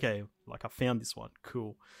like, okay, like I found this one,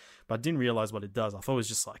 cool. But I didn't realize what it does. I thought it was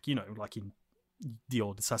just like, you know, like in the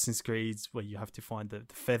old Assassin's Creeds where you have to find the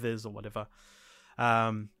feathers or whatever.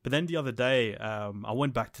 But then the other day, I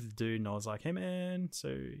went back to the dude and I was like, hey man,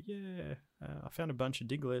 so yeah, I found a bunch of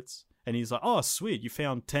Digletts. And he's like, oh sweet, you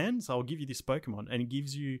found 10, so I'll give you this Pokemon. And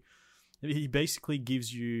he basically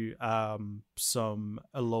gives you some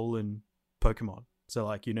Alolan Pokemon. So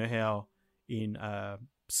like, you know how in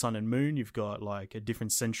Sun and Moon you've got like a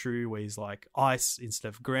different Sentry where he's like ice instead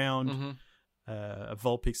of ground, a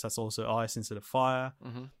Vulpix that's also ice instead of fire.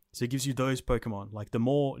 So he gives you those Pokemon. Like the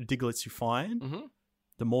more Digletts you find,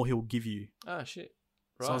 the more he'll give you. Oh shit.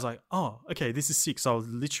 Right. So I was like, oh, okay, this is sick. So I was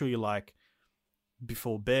literally like,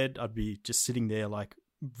 before bed, I'd be just sitting there like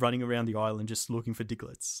running around the island just looking for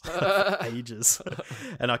Digletts for ages.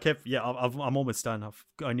 And I kept, I'm almost done. I've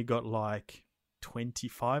only got like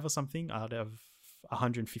 25 or something out of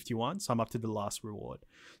 151. So I'm up to the last reward.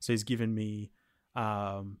 So he's given me,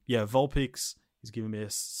 Vulpix. He's given me a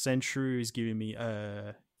Sentry. He's giving me,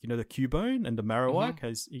 you know, the Cubone and the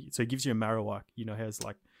Marowak. So he gives you a Marowak, you know, has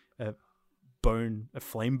like a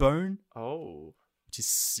flame bone. Oh. Which is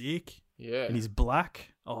sick. Yeah. And he's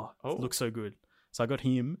black. Oh, it looks so good. So I got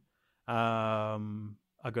him. I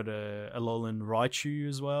got a Alolan Raichu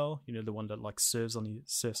as well. You know, the one that like surfs on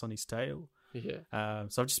his tail. Yeah.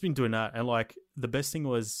 So I've just been doing that. And like the best thing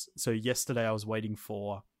was, so yesterday I was waiting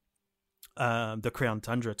for the Crown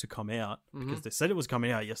Tundra to come out because they said it was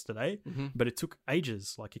coming out yesterday, but it took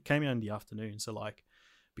ages. Like it came out in the afternoon. So like,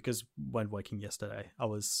 because when working yesterday, I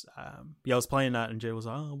was playing that, and Jay was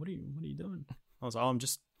like, "Oh, what are you doing?" I was like, "Oh, I'm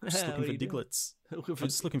just looking for Diglets. I'm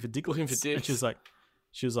just looking for Diglets." Looking for dicks. And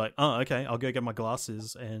she was like, "Oh, okay, I'll go get my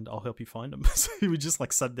glasses and I'll help you find them." So we just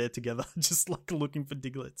like sat there together, just like looking for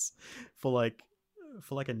Diglets for like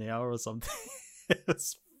an hour or something.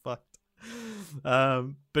 It's fucked.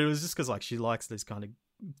 But it was just because like she likes these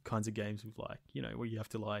kinds of games with like, you know, where you have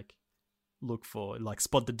to like look for like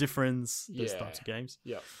spot the difference, those types of games.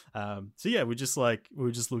 Yeah. So yeah, we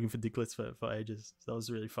were just looking for Dicklets for ages. So that was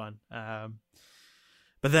really fun.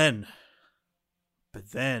 But then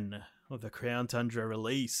the Crown Tundra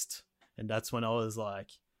released, and that's when I was like,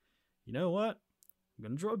 you know what? I'm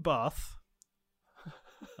gonna draw a bath.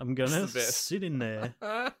 I'm gonna sit in there,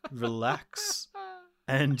 relax,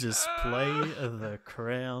 and just play the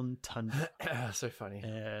Crown Tundra. So funny.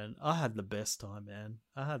 And I had the best time, man.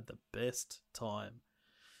 I had the best time.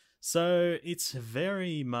 So it's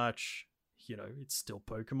very much, you know, it's still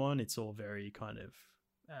Pokemon. It's all very kind of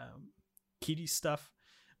kiddie stuff.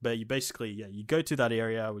 But you basically, you go to that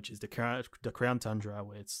area, which is the Crown Tundra,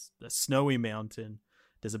 where it's a snowy mountain.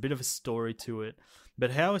 There's a bit of a story to it.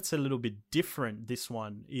 But how it's a little bit different, this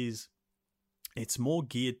one, is it's more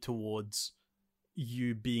geared towards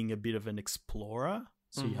you being a bit of an explorer.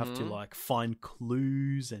 So you have to like find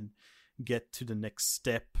clues and get to the next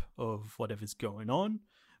step of whatever's going on.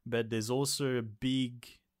 But there's also a big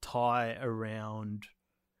tie around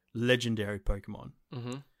legendary Pokemon.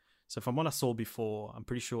 So from what I saw before, I'm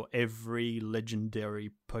pretty sure every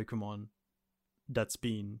legendary Pokemon that's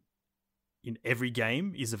been in every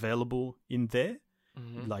game is available in there.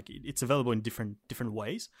 Like it's available in different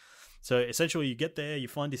ways. So essentially you get there, you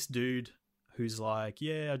find this dude who's like,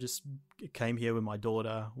 yeah, I just came here with my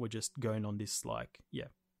daughter. We're just going on this like,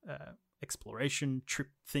 exploration trip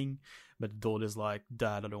thing. But the daughter's like,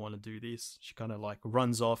 Dad, I don't want to do this. She kind of like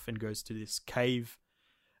runs off and goes to this cave.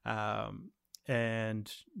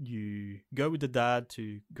 And you go with the dad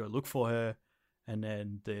to go look for her. And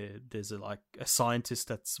then there's a scientist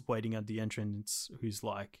that's waiting at the entrance who's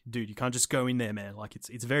like, dude, you can't just go in there, man. Like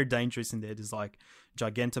it's very dangerous in there. There's like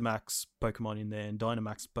Gigantamax Pokemon in there and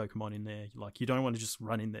Dynamax Pokemon in there. Like you don't want to just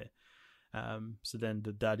run in there. So then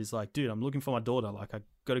the dad is like, dude, I'm looking for my daughter. Like I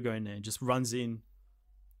got to go in there, and just runs in.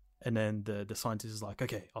 And then the scientist is like,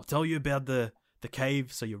 okay, I'll tell you about the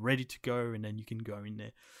cave so you're ready to go, and then you can go in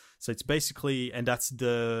there. So it's basically, and that's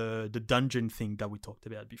the dungeon thing that we talked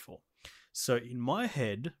about before. So in my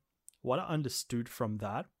head, what I understood from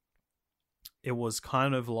that, it was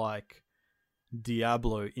kind of like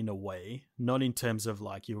Diablo in a way, not in terms of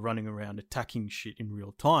like you're running around attacking shit in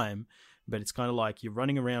real time, but it's kind of like you're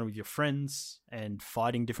running around with your friends and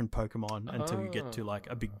fighting different Pokemon until you get to like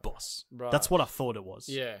a big boss. Right. That's what I thought it was.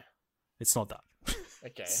 Yeah. It's not that.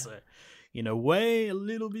 Okay. So in a way, a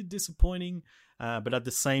little bit disappointing, but at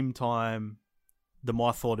the same time, the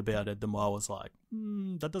more I thought about it, the more I was like,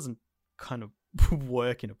 that doesn't kind of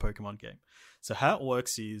work in a Pokemon game. So how it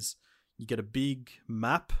works is you get a big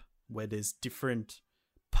map where there's different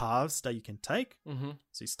paths that you can take.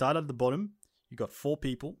 So you start at the bottom. You got 4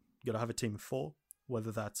 people. You got to have a team of 4.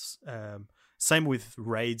 Whether that's same with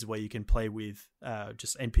raids where you can play with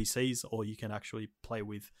just NPCs, or you can actually play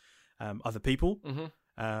with other people.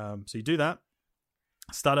 So you do that.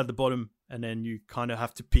 Start at the bottom, and then you kind of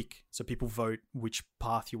have to pick. So people vote which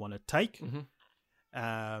path you want to take.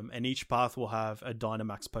 And each path will have a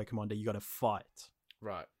Dynamax Pokemon that you got to fight.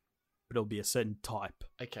 Right. But it'll be a certain type.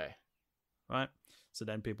 Okay. Right? So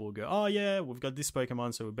then people will go, oh yeah, we've got this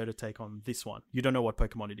Pokemon, so we better take on this one. You don't know what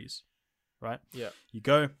Pokemon it is. Right? Yeah. You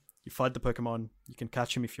go, you fight the Pokemon, you can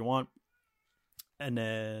catch him if you want. And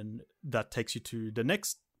then that takes you to the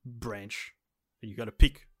next branch. And you got to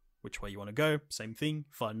pick which way you want to go. Same thing,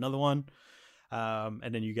 fight another one.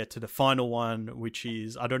 And then you get to the final one, which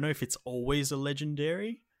is, I don't know if it's always a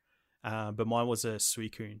legendary, but mine was a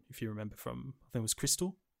Suicune, if you remember from, I think it was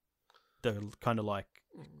Crystal. The kind of like,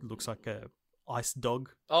 looks like a ice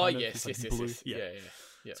dog. Oh, kind of. yes, like yes, blue. yes.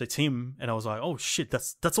 Yeah. So it's him, and I was like, oh shit,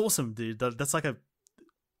 that's awesome, dude. That's like a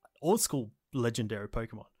old school legendary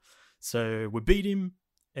Pokemon. So we beat him,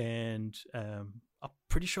 and I'm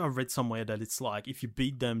pretty sure I read somewhere that it's like, if you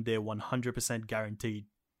beat them, they're 100% guaranteed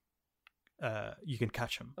you can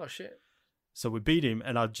catch him. Oh shit. So we beat him,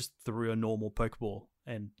 and I just threw a normal Pokeball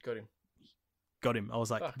and got him. I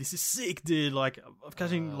was like, this is sick, dude. Like, I'm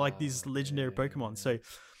catching like these legendary Pokemon. So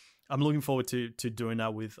I'm looking forward to doing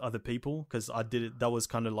that with other people, because I did it. That was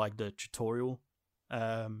kind of like the tutorial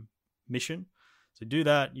mission. So do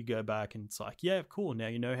that, you go back, and it's like, yeah, cool. Now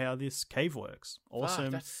you know how this cave works. Awesome.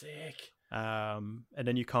 Fuck, that's sick. And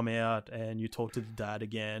then you come out and you talk to the dad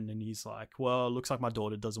again, and he's like, well, it looks like my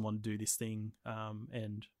daughter doesn't want to do this thing.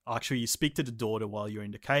 And actually you speak to the daughter while you're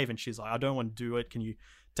in the cave, and she's like, I don't want to do it. Can you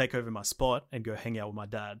take over my spot and go hang out with my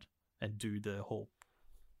dad and do the whole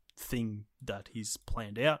thing that he's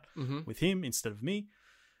planned out with him instead of me?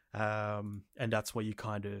 And that's where you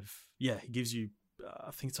kind of, he gives you,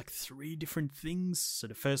 I think it's like 3 different things. So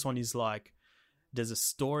the first one is like, there's a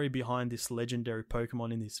story behind this legendary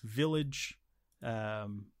Pokemon in this village.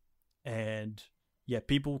 And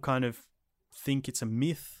people kind of think it's a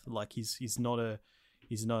myth. Like he's not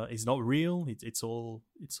real. It's all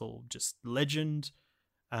just legend.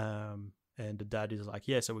 And the dad is like,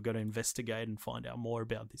 so we're going to investigate and find out more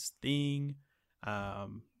about this thing.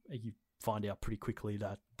 You find out pretty quickly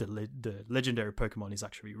that the legendary Pokemon is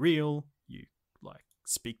actually real. You like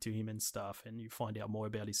speak to him and stuff, and you find out more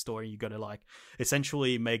about his story. You got to like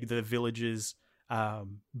essentially make the villagers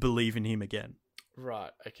believe in him again. Right.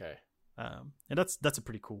 Okay. And that's a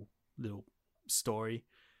pretty cool little story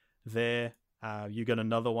there. You got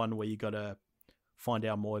another one where you got to find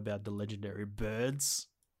out more about the legendary birds.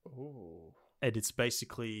 Ooh. And it's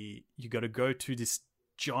basically you got to go to this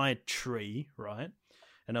giant tree, right?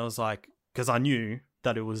 And I was like, because I knew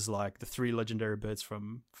that it was like the 3 legendary birds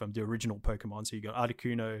from the original Pokemon. So you got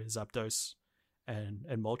Articuno, Zapdos, and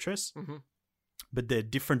Moltres. But they're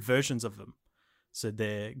different versions of them. So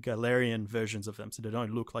they're Galarian versions of them. So they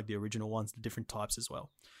don't look like the original ones, the different types as well.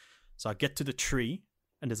 So I get to the tree,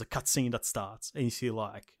 and there's a cutscene that starts. And you see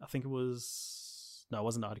like, it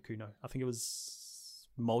wasn't Articuno. I think it was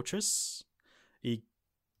Moltres. He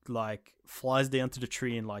like flies down to the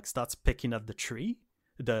tree and like starts pecking at the tree.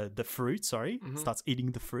 The fruit, starts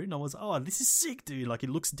eating the fruit, and I was, this is sick, dude. Like it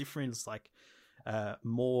looks different. It's like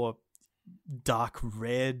more dark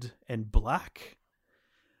red and black.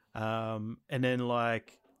 And then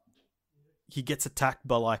like he gets attacked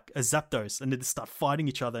by like a Zapdos, and they start fighting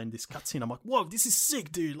each other in this cutscene. I'm like, whoa, this is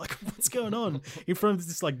sick, dude. Like what's going on in front of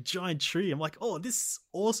this like giant tree? I'm like, oh, this is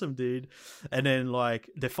awesome, dude. And then like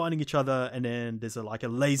they're fighting each other, and then there's a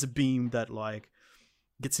laser beam that like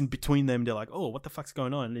gets in between them. They're like, oh, what the fuck's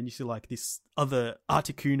going on? And then you see like this other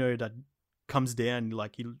Articuno that comes down,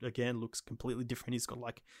 like he again looks completely different. He's got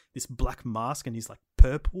like this black mask, and he's like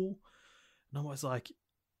purple, and I was like,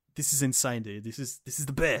 this is insane, dude. This is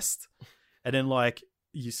the best. And then like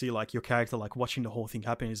you see like your character like watching the whole thing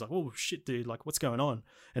happen. He's like, oh shit, dude, like what's going on?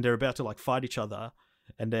 And they're about to like fight each other,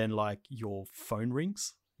 and then like your phone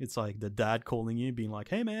rings. It's like the dad calling you, being like,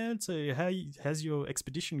 hey man, so how's your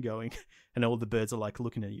expedition going? And all the birds are like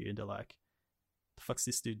looking at you, and they're like, the fuck's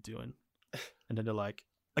this dude doing? And then they're like,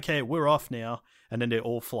 okay, we're off now. And then they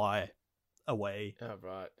all fly away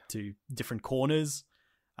to different corners.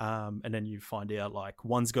 And then you find out like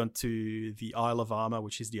one's gone to the Isle of Armor,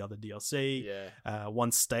 which is the other DLC.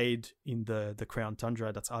 One stayed in the Crown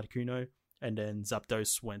Tundra, that's Articuno. And then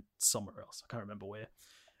Zapdos went somewhere else. I can't remember where.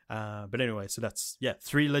 But anyway, so that's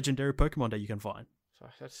 3 legendary Pokemon that you can find.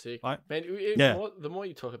 Fuck, that's sick, right? Man, the more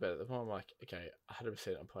you talk about it, the more I'm like, okay,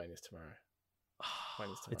 100% I'm playing this tomorrow.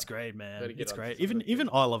 It's great, man. It's great. Even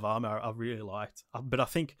Isle of Armor, I really liked. But I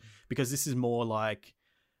think because this is more like,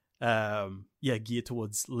 geared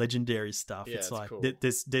towards legendary stuff. Yeah, it's like cool.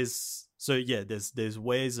 there's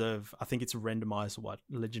ways of, I think it's randomized what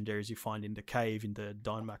legendaries you find in the cave in the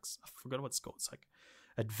Dynamax. I forgot what it's called. It's like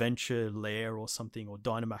Adventure Lair or something, or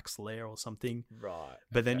Dynamax Lair or something. Right.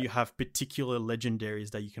 But then you have particular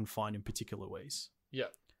legendaries that you can find in particular ways. Yeah.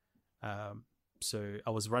 So I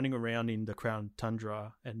was running around in the Crown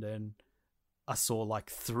Tundra, and then I saw like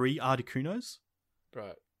 3 Articunos.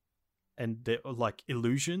 Right. And they're like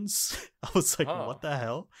illusions. I was like, what the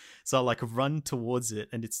hell? So I like run towards it,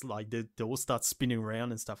 and it's like they all start spinning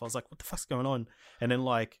around and stuff. I was like, what the fuck's going on? And then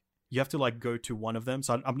like you have to like go to one of them.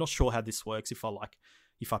 So I'm not sure how this works.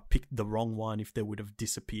 If I picked the wrong one, if they would have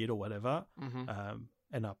disappeared or whatever.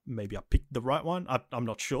 And maybe I picked the right one. I'm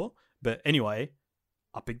not sure. But anyway,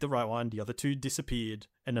 I picked the right one. The other 2 disappeared,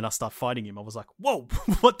 and then I start fighting him. I was like, whoa,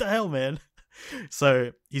 what the hell, man?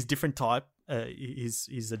 So he's different type.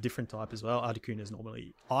 He's a different type as well. Articuno is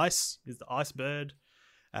normally ice. He's the ice bird.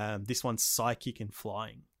 This one's psychic and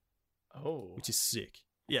flying. Oh, which is sick.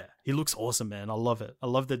 Yeah, he looks awesome, man. I love it. I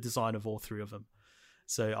love the design of all 3 of them.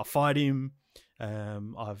 So I fight him.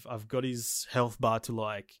 I've got his health bar to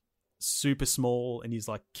like super small, and he's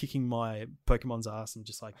like kicking my Pokemon's ass. I'm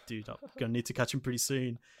just like, dude, I'm gonna need to catch him pretty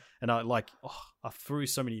soon. And I threw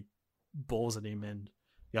so many balls at him, and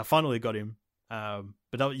I finally got him.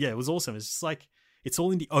 But it was awesome. It's just like, it's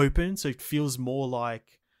all in the open, so it feels more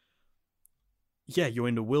like you're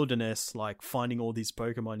in the wilderness, like finding all these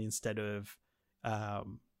Pokemon instead of,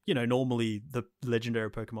 normally the legendary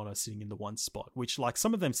Pokemon are sitting in the one spot, which like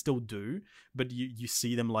some of them still do, but you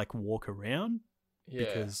see them like walk around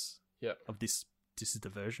because of this. This is the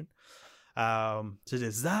version. So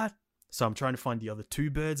there's that. So I'm trying to find the other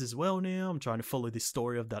two birds as well now. I'm trying to follow this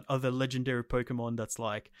story of that other legendary Pokemon that's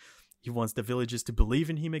like, he wants the villagers to believe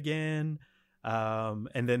in him again.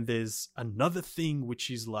 And then there's another thing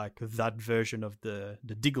which is like that version of the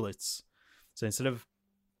Digletts. So instead of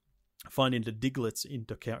finding the Digletts in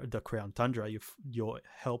the Crown Tundra, you're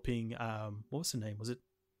helping, what was her name? Was it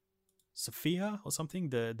Sophia or something?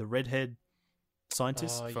 The redhead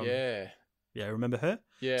scientist from... Yeah, remember her?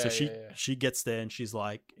 Yeah. So she gets there and she's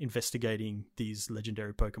like investigating these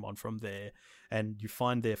legendary Pokemon from there, and you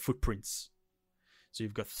find their footprints. So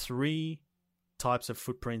you've got 3 types of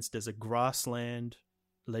footprints. There's a grassland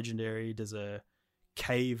legendary, there's a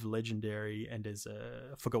cave legendary, and there's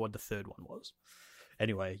I forgot what the third one was.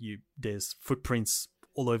 Anyway, there's footprints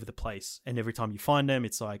all over the place, and every time you find them,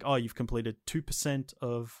 it's like, oh, you've completed 2%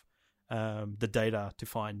 of the data to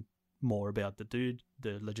find more about the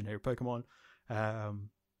legendary Pokemon.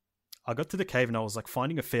 I got to the cave and I was like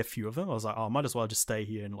finding a fair few of them. I was like, oh, I might as well just stay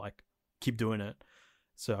here and like keep doing it.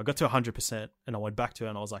 So I got to 100% and I went back to her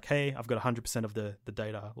and I was like, hey, I've got 100% of the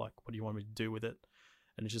data. Like, what do you want me to do with it?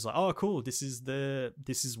 And it's just like, oh, cool. This is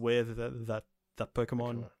where that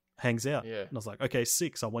Pokemon hangs out. Yeah. And I was like, okay,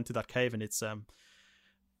 sick. So I went to that cave and it's, I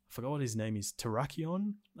forgot what his name is,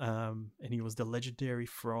 Terrakion. And he was the legendary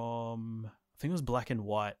from, I think it was Black and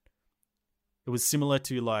White. It was similar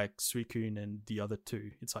to like Suicune and the other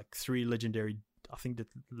 2. It's like 3 legendary, I think the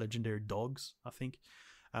legendary dogs, I think.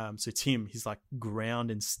 So it's him. He's like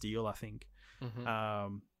ground and steel, I think.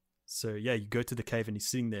 Mm-hmm. So yeah, you go to the cave and he's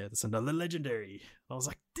sitting there. There's another legendary. I was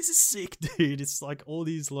like, this is sick, dude. It's like all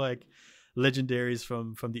these like legendaries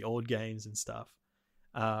from the old games and stuff.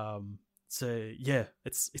 So yeah,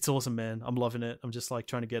 it's awesome, man. I'm loving it. I'm just like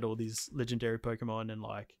trying to get all these legendary Pokemon and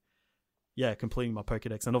like, yeah, completing my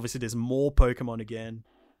Pokedex. And obviously there's more Pokemon again,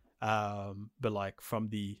 but like from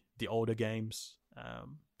the older games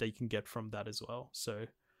that you can get from that as well. So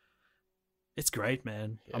it's great,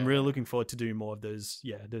 man. Yeah. I'm really looking forward to doing more of those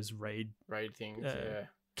raid things,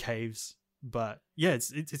 caves. But yeah,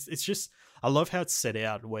 it's just, I love how it's set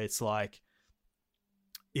out where it's like,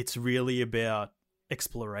 it's really about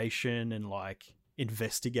exploration and like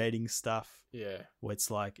investigating stuff. Yeah, where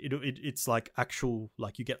it's like it's like actual,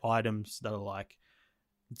 like you get items that are like,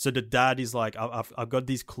 so the dad is like, I've got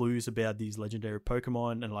these clues about these legendary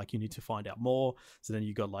Pokemon and like you need to find out more. So then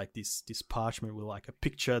you got like this parchment with like a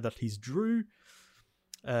picture that he's drew,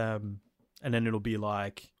 and then it'll be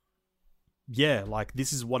like, yeah, like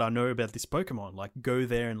this is what I know about this Pokemon, like go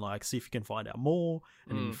there and like see if you can find out more.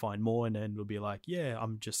 And then you find more, and then it'll be like, yeah,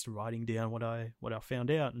 I'm just writing down what I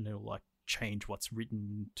found out, and it'll like change what's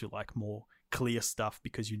written to like more clear stuff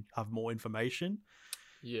because you have more information.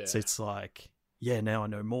 Yeah, so it's like, yeah, now I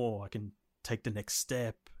know more, I can take the next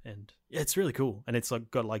step. And yeah, it's really cool. And it's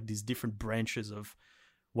like got like these different branches of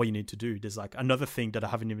what you need to do. There's like another thing that I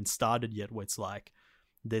haven't even started yet where it's like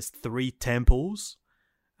there's 3 temples,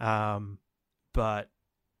 but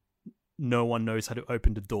no one knows how to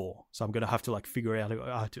open the door. So I'm going to have to like figure out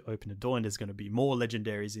how to open the door, and there's going to be more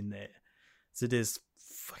legendaries in there. So there's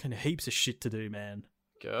fucking heaps of shit to do, man.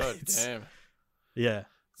 God damn. Yeah.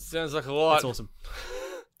 Sounds like a lot. It's awesome.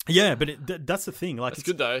 Yeah, but that's the thing. Like, it's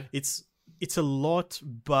good though. It's a lot,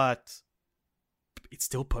 but it's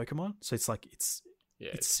still Pokemon. So it's like, it's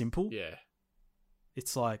simple. Yeah.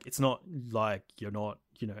 It's like, it's not like you're not,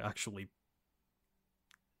 actually,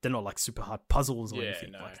 they're not like super hard puzzles or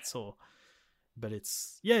anything. No. Like it's all, but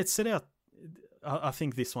it's set out. I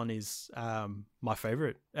think this one is my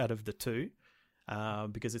favorite out of the 2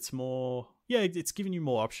 because it's more, it's giving you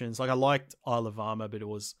more options. Like I liked Isle of Armor, but it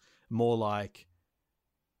was more like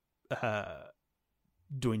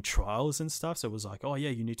doing trials and stuff. So it was like, oh yeah,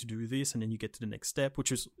 you need to do this, and then you get to the next step,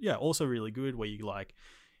 which was also really good. Where you like,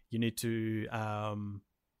 you need to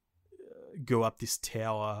go up this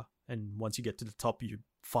tower, and once you get to the top, you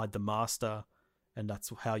fight the master, and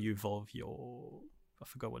that's how you evolve your, I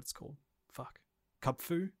forgot what it's called.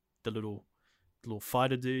 Kupfu, the little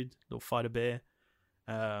fighter dude, little fighter bear.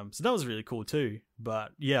 So that was really cool too.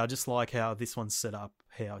 But yeah, I just like how this one's set up,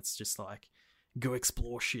 how it's just like, go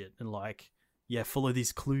explore shit and like, follow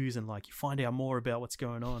these clues and like you find out more about what's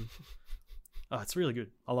going on. Oh, it's really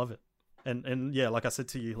good. I love it. And yeah, like I said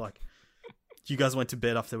to you, like you guys went to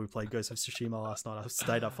bed after we played Ghost of Tsushima last night. I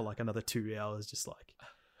stayed up for like another 2 hours just like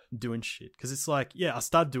doing shit, because it's like, I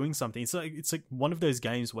start doing something. It's like one of those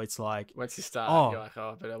games where it's like, once you start, you're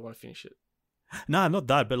like, but I want to finish it. No, not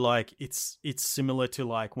that, but like it's similar to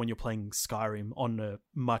like when you're playing Skyrim on a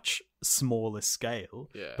much smaller scale.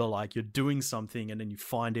 Yeah. But like you're doing something and then you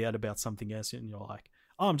find out about something else and you're like,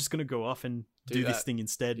 oh, I'm just gonna go off and do this thing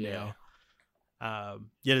instead now.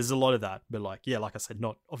 Yeah, there's a lot of that, but like like I said,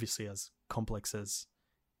 not obviously as complex as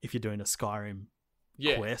if you're doing a Skyrim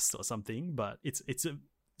quest or something, but it's a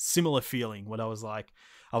similar feeling when I was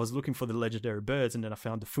looking for the legendary birds and then I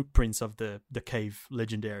found the footprints of the cave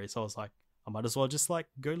legendary, so I was like, I might as well just like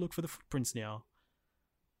go look for the footprints now.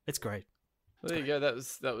 It's great. Well, there you go.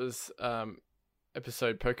 That was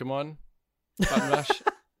episode Pokemon Button Mash.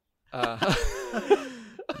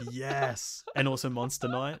 Yes, and also Monster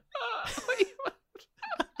Night.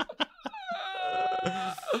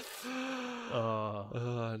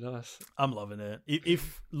 Oh, nice. I'm loving it.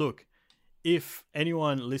 If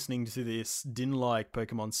anyone listening to this didn't like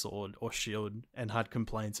Pokemon Sword or Shield and had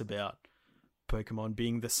complaints about Pokemon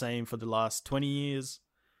being the same for the last 20 years,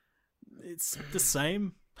 it's the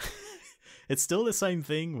same. It's still the same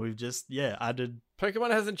thing. We've just added.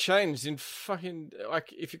 Pokemon hasn't changed in fucking,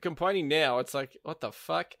 like, if you're complaining now, it's like, what the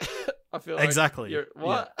fuck? I feel like exactly.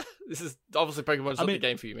 What? Yeah. This is obviously Pokemon's not the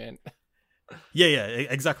game for you, man. Yeah,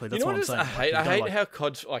 exactly. That's what I'm saying. I hate how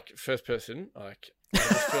COD's like first person. Like, I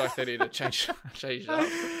just feel like they need to change it up.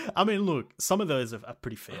 I mean, look, some of those are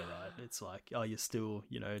pretty fair, right? It's like, oh, you're still,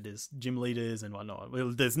 there's gym leaders and whatnot.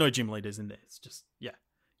 Well, there's no gym leaders in there. It's just, you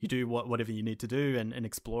do whatever you need to do and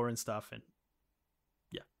explore and stuff. And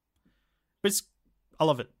but I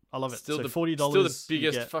love it. I love it. Still so the $40. Still the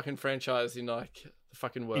biggest fucking franchise in like the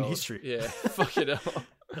fucking world. In history. Yeah, fuck it up.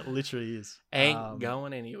 It literally is. Ain't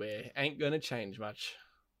going anywhere. Ain't gonna change much.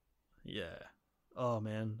 Yeah. Oh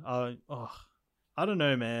man. I don't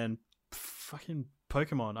know, man. Fucking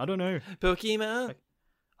Pokemon. I don't know. Pokemon.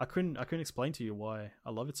 I couldn't explain to you why I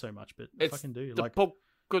love it so much, but it's I fucking do. The like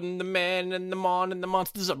Pokemon, the man, and the mon, and the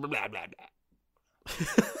monsters. Blah blah blah.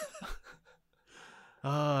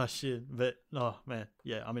 Ah, shit. But oh man,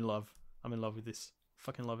 yeah, I'm in love. I'm in love with this.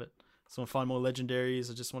 Fucking love it. Just want to find more legendaries.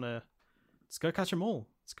 I just want to. Let's go catch them all.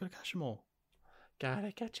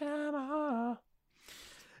 Gotta catch them all.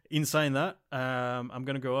 In saying that, I'm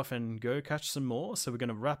going to go off and go catch some more. So we're going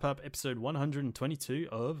to wrap up episode 122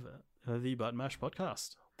 of the Button Mash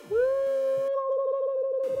podcast.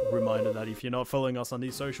 Reminder that if you're not following us on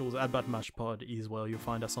these socials, @ButtonMashPod is where you'll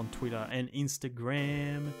find us on Twitter and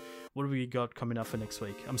Instagram. What have we got coming up for next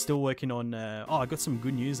week? I'm still working on... I got some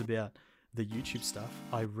good news about the YouTube stuff.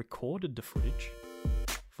 I recorded the footage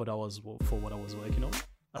for what I was working on.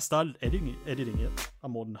 I started editing it.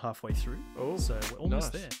 I'm more than halfway through. Oh, so we're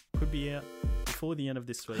almost nice. there. Could be out before the end of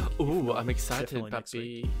this week. Oh, I'm excited,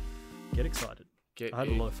 puppy. Get excited. I had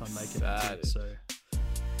a lot of fun making it too. So,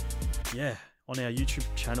 yeah, on our YouTube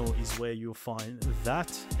channel is where you'll find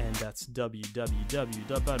that, and that's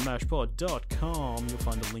www.buttonmashpod.com. You'll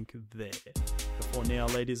find a link there. For now,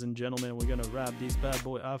 ladies and gentlemen, we're going to wrap this bad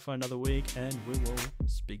boy up for another week, and we will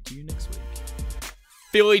speak to you next week.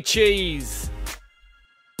 Philly cheese.